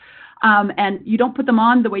looks. And you don't put them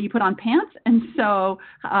on the way you put on pants. And so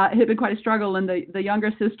it had been quite a struggle. And the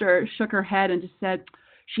younger sister shook her head and just said,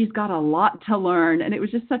 she's got a lot to learn. And it was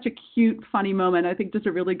just such a cute, funny moment. I think just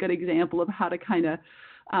a really good example of how to kind of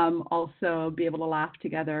also be able to laugh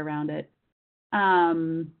together around it.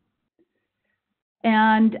 And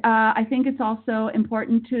I think it's also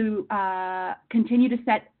important to continue to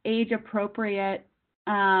set age-appropriate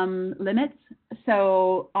limits.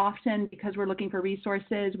 So often, because we're looking for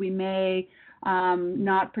resources, we may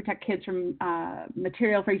not protect kids from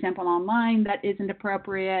material, for example, online that isn't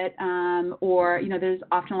appropriate, or, there's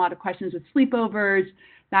often a lot of questions with sleepovers,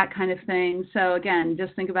 that kind of thing. So again,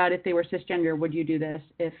 just think about if they were cisgender, would you do this?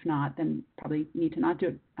 If not, then probably need to not do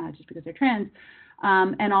it just because they're trans.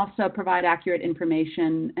 And also provide accurate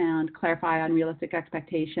information and clarify unrealistic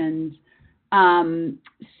expectations.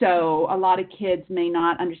 So a lot of kids may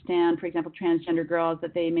not understand, for example, transgender girls,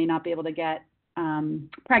 that they may not be able to get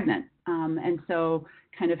pregnant. And so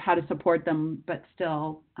kind of how to support them, but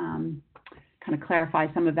still kind of clarify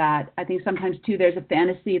some of that. I think sometimes too, there's a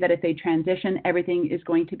fantasy that if they transition, everything is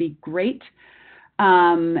going to be great.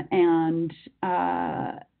 And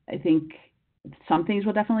I think some things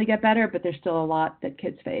will definitely get better, but there's still a lot that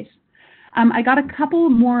kids face. I got a couple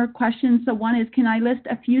more questions. So one is, can I list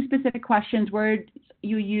a few specific questions, words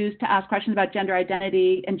you use to ask questions about gender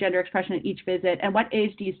identity and gender expression at each visit, and what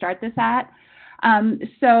age do you start this at?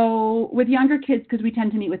 So with younger kids, because we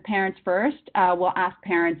tend to meet with parents first, we'll ask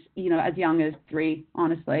parents, as young as 3,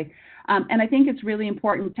 honestly. And I think it's really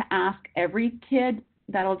important to ask every kid.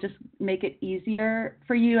 That'll just make it easier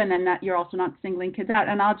for you, and then that you're also not singling kids out.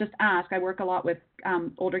 And I'll just ask, I work a lot with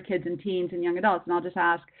older kids and teens and young adults, and I'll just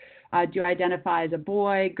ask, do you identify as a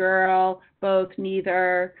boy, girl, both,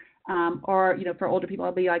 neither? Or, for older people,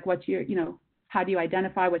 I'll be like, what's your, how do you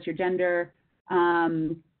identify, what's your gender?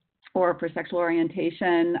 Or for sexual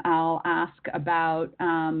orientation, I'll ask about,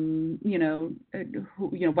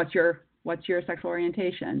 what's your sexual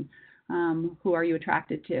orientation? Who are you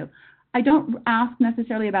attracted to? I don't ask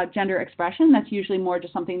necessarily about gender expression. That's usually more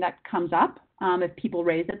just something that comes up. If people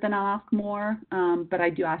raise it, then I'll ask more. But I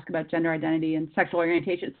do ask about gender identity and sexual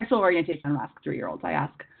orientation. Sexual orientation, I don't ask 3-year-olds. I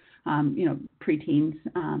ask, preteens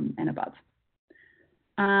and above.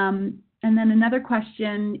 And then another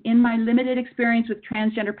question, in my limited experience with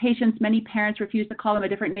transgender patients, many parents refuse to call them a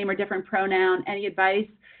different name or different pronoun. Any advice?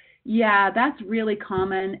 Yeah, that's really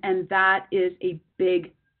common, and that is a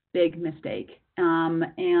big, big mistake.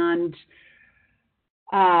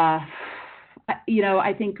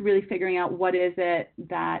 I think really figuring out what is it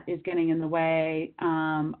that is getting in the way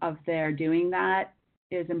of their doing that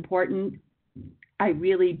is important. I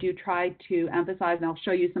really do try to emphasize, and I'll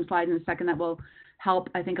show you some slides in a second that will help,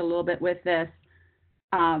 I think, a little bit with this.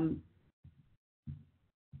 One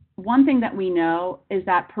thing that we know is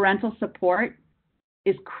that parental support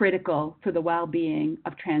is critical for the well-being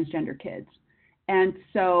of transgender kids. And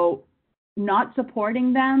so not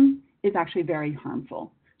supporting them is actually very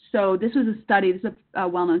harmful. So this was a study, this is a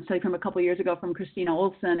well-known study from a couple of years ago from Christina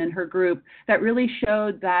Olson and her group, that really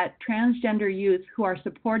showed that transgender youth who are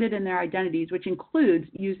supported in their identities, which includes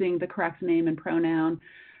using the correct name and pronoun,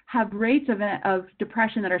 have rates of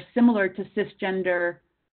depression that are similar to cisgender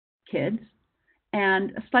kids,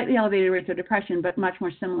 and slightly elevated rates of depression, but much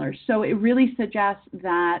more similar. So it really suggests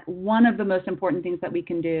that one of the most important things that we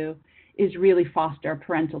can do is really foster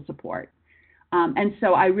parental support. And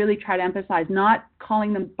so I really try to emphasize not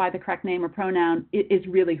calling them by the correct name or pronoun is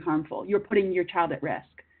really harmful. You're putting your child at risk.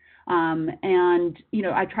 And, you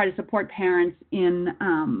know, I try to support parents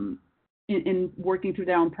in working through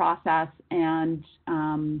their own process and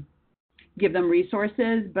give them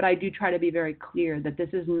resources, but I do try to be very clear that this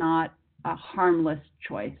is not a harmless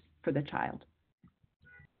choice for the child.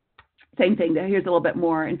 Same thing, here's a little bit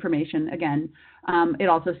more information. Again, it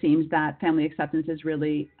also seems that family acceptance is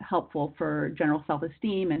really helpful for general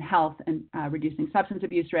self-esteem and health and reducing substance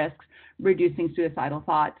abuse risks, reducing suicidal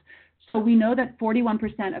thoughts. So we know that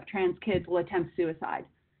 41% of trans kids will attempt suicide.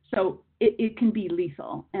 So it can be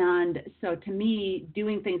lethal. And so to me,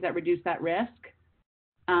 doing things that reduce that risk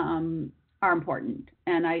are important.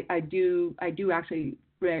 And I do actually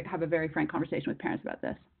have a very frank conversation with parents about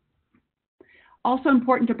this. Also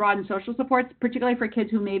important to broaden social supports, particularly for kids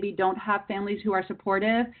who maybe don't have families who are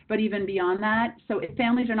supportive, but even beyond that. So if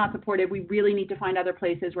families are not supportive, we really need to find other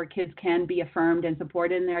places where kids can be affirmed and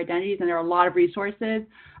supported in their identities. And there are a lot of resources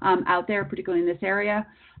out there, particularly in this area.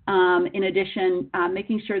 In addition,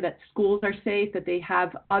 making sure that schools are safe, that they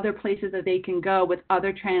have other places that they can go with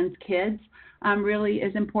other trans kids really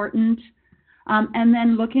is important. And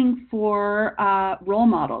then looking for role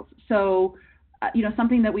models. So, you know,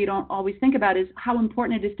 something that we don't always think about is how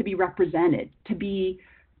important it is to be represented,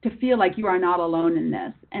 to feel like you are not alone in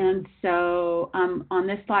this. And so on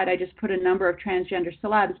this slide, I just put a number of transgender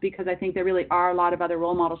celebs because I think there really are a lot of other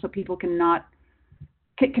role models so people can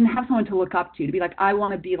have someone to look up to be like, I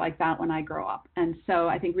want to be like that when I grow up. And so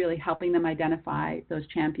I think really helping them identify those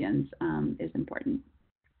champions is important.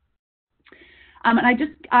 And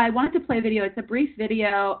I wanted to play a video. It's a brief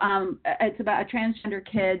video. It's about a transgender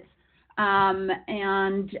kids. And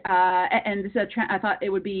this is I thought it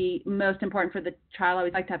would be most important for the child. I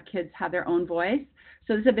always like to have kids have their own voice.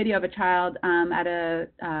 So this is a video of a child at a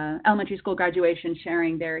elementary school graduation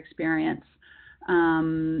sharing their experience.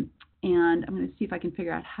 And I'm going to see if I can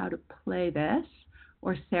figure out how to play this.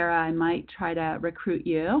 Or Sarah, I might try to recruit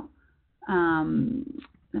you.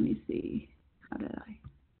 Let me see. How did I?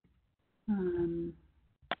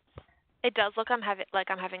 It does look I'm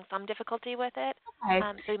having some difficulty with it. Okay.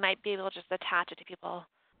 So we might be able to just attach it to people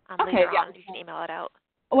okay, later yeah. on. You can email it out.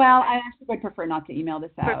 Well, I actually would prefer not to email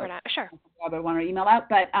this out. Sure. I would want to email out,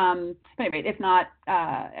 but anyway, if not,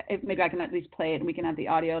 if maybe I can at least play it and we can have the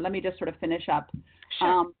audio. Let me just sort of finish up,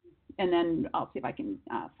 sure. And then I'll see if I can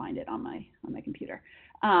find it on my computer.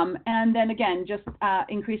 And then again, just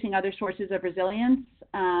increasing other sources of resilience.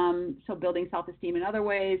 So building self-esteem in other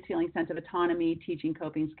ways, feeling sense of autonomy, teaching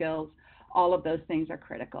coping skills. All of those things are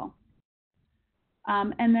critical.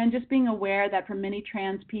 And then just being aware that for many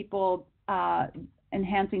trans people,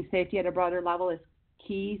 enhancing safety at a broader level is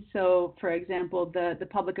key. So, for example, the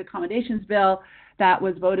public accommodations bill that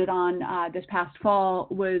was voted on this past fall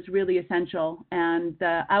was really essential, and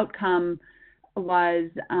the outcome was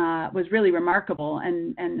really remarkable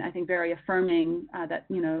and I think very affirming that,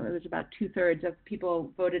 you know, it was about 2/3 of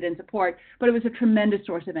people voted in support, but it was a tremendous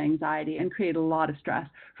source of anxiety and created a lot of stress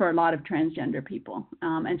for a lot of transgender people.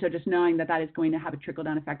 And so just knowing that that is going to have a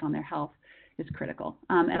trickle-down effect on their health is critical.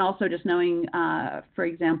 And also just knowing, for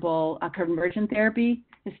example, conversion therapy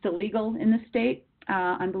is still legal in the state,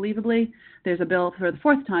 unbelievably. There's a bill for the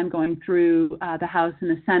 4th time going through the House and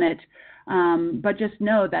the Senate. But just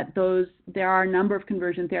know that there are a number of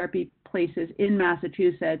conversion therapy places in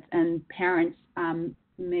Massachusetts, and parents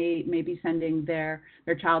may be sending their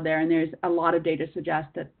child there. And there's a lot of data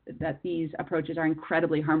suggests that these approaches are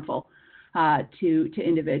incredibly harmful to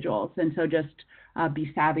individuals. And so just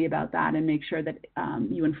be savvy about that and make sure that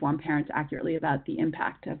you inform parents accurately about the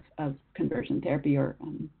impact of conversion therapy, or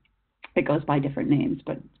it goes by different names,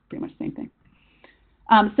 but it's pretty much the same thing.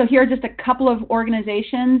 So here are just a couple of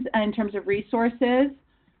organizations in terms of resources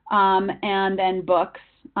and then books.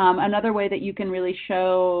 Another way that you can really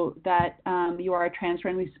show that you are a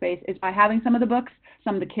trans-friendly space is by having some of the books,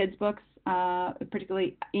 some of the kids' books,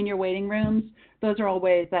 particularly in your waiting rooms. Those are all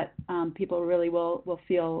ways that people really will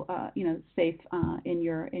feel safe in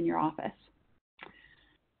your office.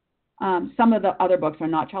 Some of the other books are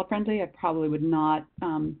not child-friendly. I probably would not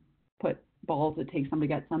put balls that take some to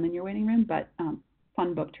get some in your waiting room, but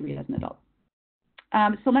fun book to read as an adult.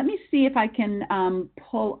 So let me see if I can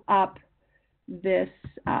pull up this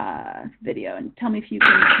video and tell me if you can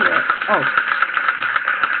hear it. Oh,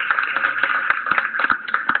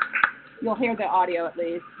 you'll hear the audio at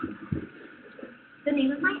least. The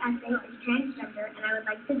name of my essay is Transgender, and I would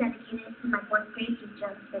like to dedicate it to my 4th grade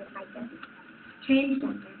teacher, Ms. Micah.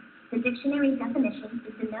 Transgender. The dictionary definition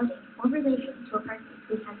is denoting or relating to a person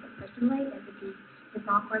who has a personal identity does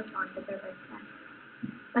not correspond with their birth sex.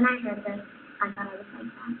 When I heard this, I thought I was like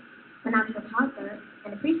that. When I was a toddler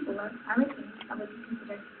and a preschooler, I was thinking that would be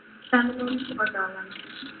considered feminine or girl-like.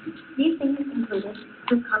 These things included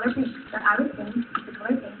the color pink, that I would think the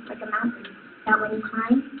color pink like a mountain, that when you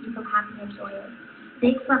climb, you feel happy and joyous.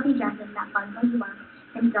 Big fluffy dresses that bundle you up,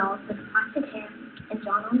 and dolls with plastic hair and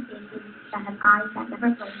drawn-on faces that have eyes that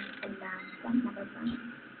never blink and mouths that never blink.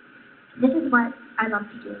 This is what I love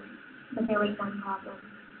to do, but there was one problem.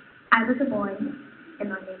 I was a boy, and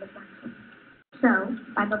my name was Maxwell. So,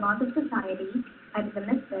 by the laws of society, I was a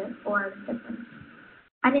misfit or a different.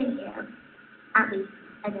 I didn't care. At least,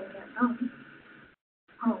 I didn't care at home.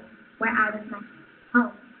 Home, where I was myself.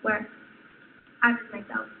 Home, where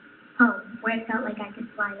it felt like I could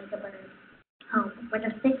fly like a bird. Home, where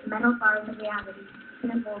the thick metal bars of reality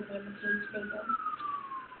couldn't hold me in the cage they built.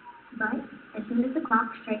 But, as soon as the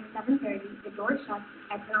clock strikes 7:30, the door shuts,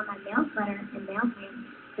 I put on my male sweater and male pants,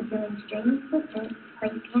 the feeling strange to fit, but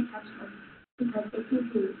you can't touch them. Because if you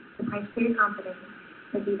do, the price for your confidence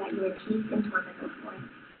would be that you were teased and tormented for it.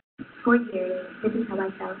 For years, this is how I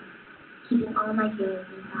felt, keeping all my feelings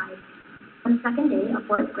inside. On the second day of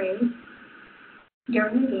fourth grade,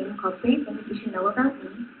 during a game called 3 Things You Should Know About Me,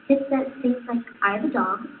 kids said things like, I have a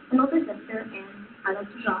dog, an older sister, and I like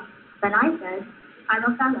to draw. But I said, I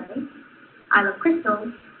love ballet, I love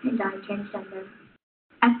crystals, and I'm transgender.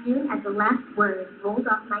 As soon as the last word rolled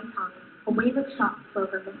off my tongue, a wave of shock flew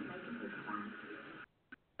over Miss Megan's class.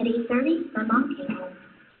 At 8:30, my mom came home.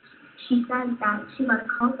 She said that she got a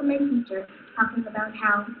call from my teacher talking about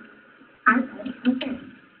how I was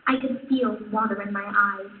concerned. I could feel water in my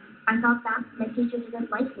eyes. I thought that my teacher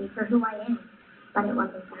didn't like me for who I am, but it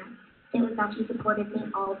wasn't that. It was that she supported me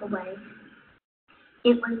all the way.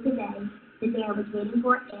 It was the day I was waiting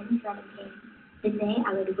for and dreading came, the day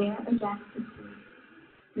I would wear a dress to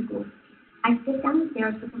school. I sit down the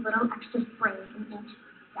stairs with a little extra spring in each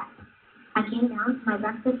step. I came down to my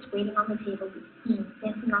breakfast waiting on the table with steam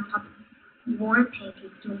dancing on top of warm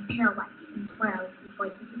pancakes doing pirouettes and twirls before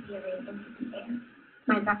disappearing into the air.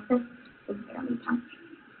 My breakfast was barely touched.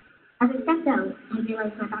 As I stepped out, I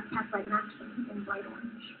realized my backpack was matching in bright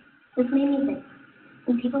orange. This made me think,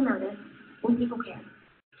 will people notice? Will people care?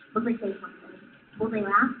 Will they say something? Will they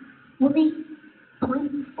laugh? Will they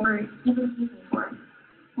point or even tease me for it?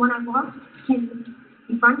 When I walked to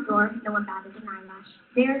the front door, no one batted an eyelash.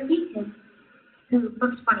 There are a few kids who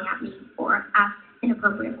looked funny at me or asked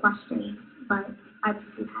inappropriate questions, but I was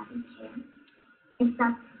too happy to care.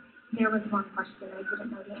 Except there was one question I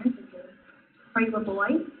didn't know the answer to. Are you a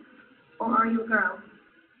boy or are you a girl?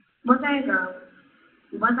 Was I a girl?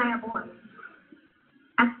 Was I a boy?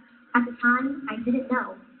 At the time, I didn't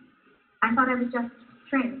know. I thought I was just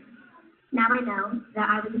trans. Now I know that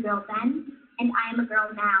I was a girl then, and I am a girl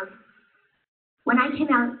now. When I came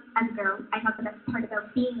out as a girl, I thought the best part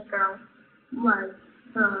about being a girl was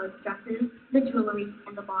the dresses, the jewelry,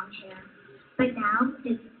 and the long hair.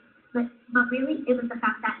 But really, it was the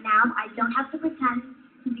fact that now I don't have to pretend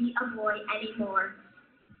to be a boy anymore.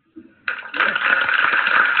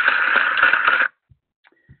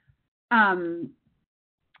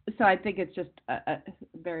 So I think it's just a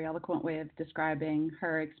very eloquent way of describing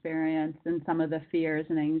her experience and some of the fears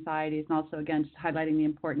and anxieties, and also, again, just highlighting the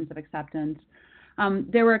importance of acceptance.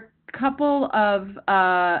 There were a couple of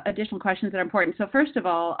additional questions that are important. So first of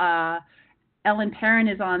all, Ellen Perrin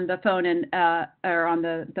is on the phone and or on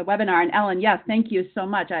the webinar. And Ellen, yes, thank you so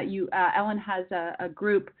much. Ellen has a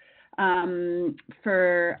group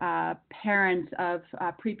for parents of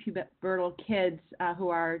prepubertal kids who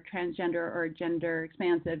are transgender or gender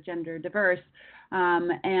expansive, gender diverse,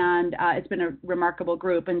 and it's been a remarkable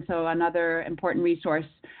group, and so another important resource.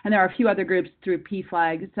 And there are a few other groups through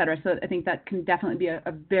PFLAG, et cetera, so I think that can definitely be a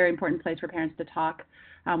very important place for parents to talk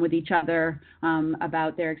with each other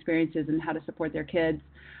about their experiences and how to support their kids.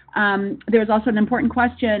 There was also an important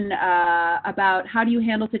question about how do you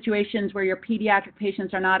handle situations where your pediatric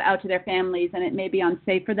patients are not out to their families and it may be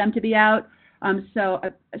unsafe for them to be out. So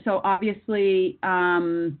obviously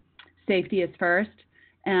safety is first,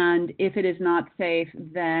 and if it is not safe,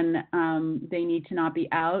 then they need to not be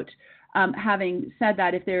out. Having said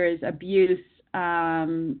that, if there is abuse,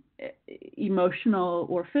 emotional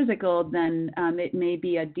or physical, then it may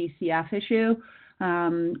be a DCF issue.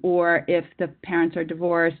 Or if the parents are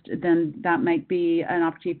divorced, then that might be an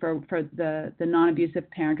opportunity for the non-abusive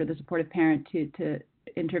parent or the supportive parent to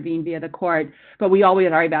intervene via the court. But we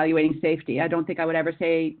always are evaluating safety. I don't think I would ever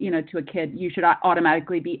say, to a kid, you should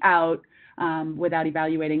automatically be out without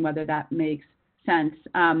evaluating whether that makes sense.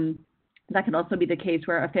 That could also be the case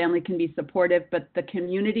where a family can be supportive, but the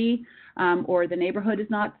community or the neighborhood is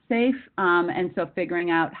not safe. And so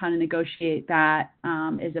figuring out how to negotiate that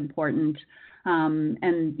is important.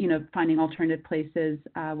 And, finding alternative places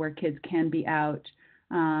where kids can be out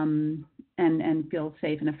and feel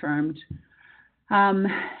safe and affirmed.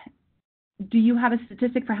 Do you have a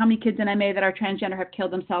statistic for how many kids in MA that are transgender have killed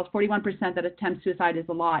themselves? 41% that attempt suicide is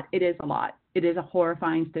a lot. It is a lot. It is a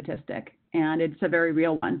horrifying statistic, and it's a very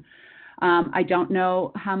real one. I don't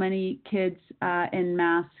know how many kids in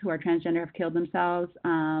Mass who are transgender have killed themselves.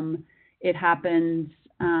 It happens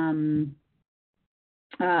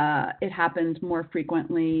more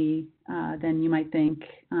frequently than you might think,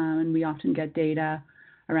 and we often get data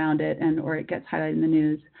around it, or it gets highlighted in the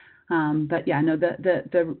news. But yeah, no,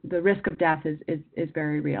 the risk of death is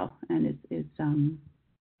very real and is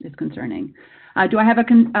concerning. Do I have a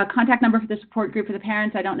contact number for the support group for the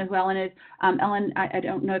parents? I don't know who Ellen is. Ellen, I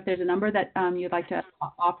don't know if there's a number that you'd like to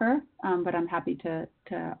offer, but I'm happy to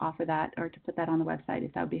offer that or to put that on the website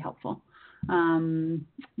if that would be helpful.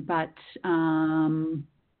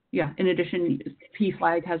 Yeah, in addition,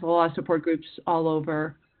 PFLAG has a lot of support groups all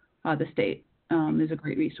over the state. Is a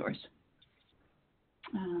great resource.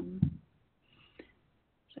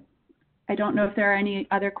 I don't know if there are any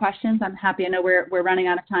other questions. I'm happy. I know we're running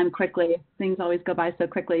out of time quickly. Things always go by so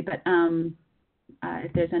quickly, but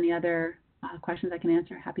if there's any other questions I can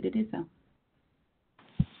answer, happy to do so.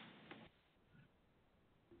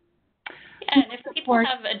 Yeah, and if people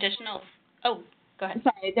have additional, oh, go ahead.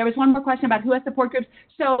 Sorry, there was one more question about who has support groups.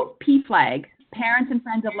 So PFLAG, Parents and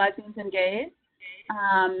Friends of Lesbians and Gays,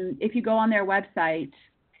 if you go on their website,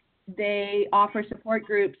 they offer support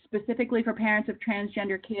groups specifically for parents of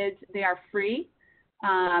transgender kids. They are free,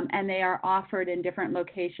 and they are offered in different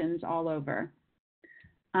locations all over.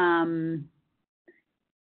 Yeah,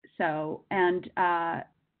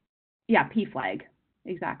 PFLAG,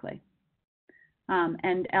 exactly.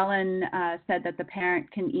 And Ellen said that the parent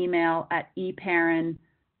can email at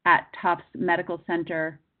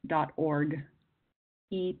eperrin@tuftsmedicalcenter.org,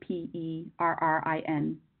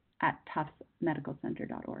 EPERRIN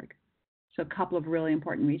 @tuftsmedicalcenter.org. So a couple of really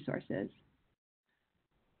important resources.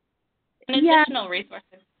 And additional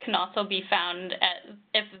resources can also be found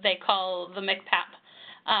if they call the MCPAP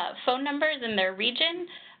phone numbers in their region.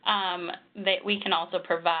 We can also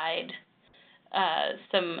provide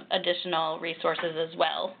some additional resources as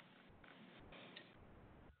well.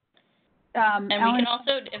 And we can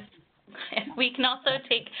also, if we can also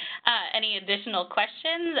take any additional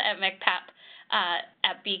questions at MCPAP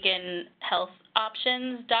at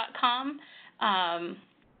beaconhealthoptions.com.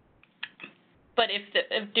 But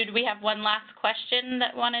did we have one last question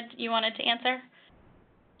that you wanted to answer?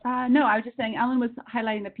 No, I was just saying Ellen was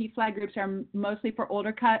highlighting the PFLAG groups are mostly for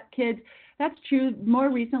older kids. That's true. More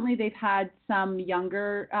recently, they've had some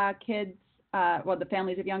younger kids, the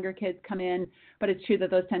families of younger kids come in, but it's true that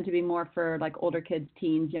those tend to be more for like older kids,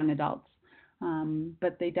 teens, young adults.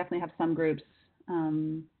 But they definitely have some groups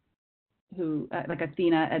who, like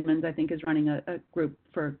Athena Edmonds, I think, is running a group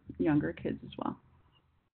for younger kids as well.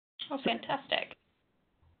 Oh, fantastic.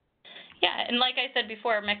 Yeah, and like I said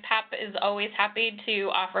before, MCPAP is always happy to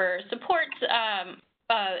offer support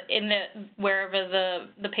wherever the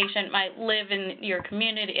patient might live in your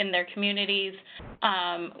community, in their communities.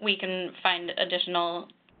 We can find additional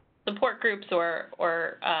support groups or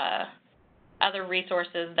other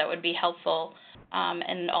resources that would be helpful.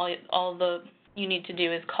 And all you need to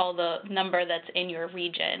do is call the number that's in your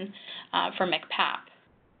region for MCPAP.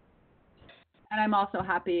 And I'm also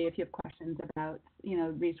happy if you have questions about,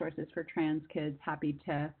 resources for trans kids, happy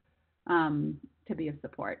to be of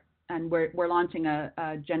support. And we're launching a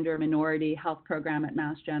gender minority health program at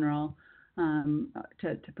Mass General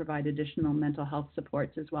to provide additional mental health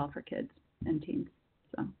supports as well for kids and teens.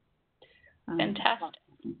 So fantastic.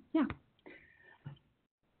 Yeah.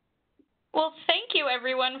 Well, thank you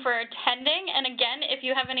everyone for attending. And again, if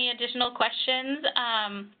you have any additional questions,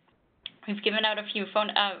 we've given out a few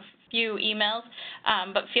emails,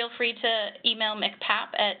 but feel free to email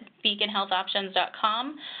MCPAP at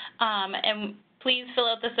beaconhealthoptions.com. And please fill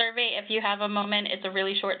out the survey if you have a moment. It's a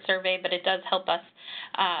really short survey, but it does help us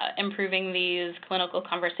improving these clinical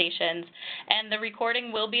conversations. And the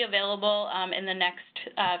recording will be available in the next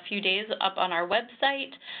few days up on our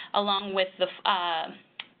website, along with the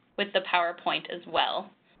PowerPoint as well.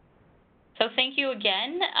 So thank you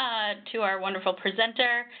again to our wonderful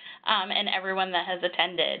presenter and everyone that has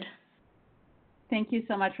attended. Thank you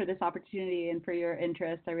so much for this opportunity and for your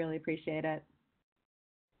interest. I really appreciate it.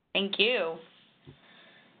 Thank you.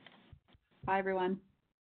 Bye, everyone.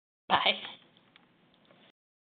 Bye.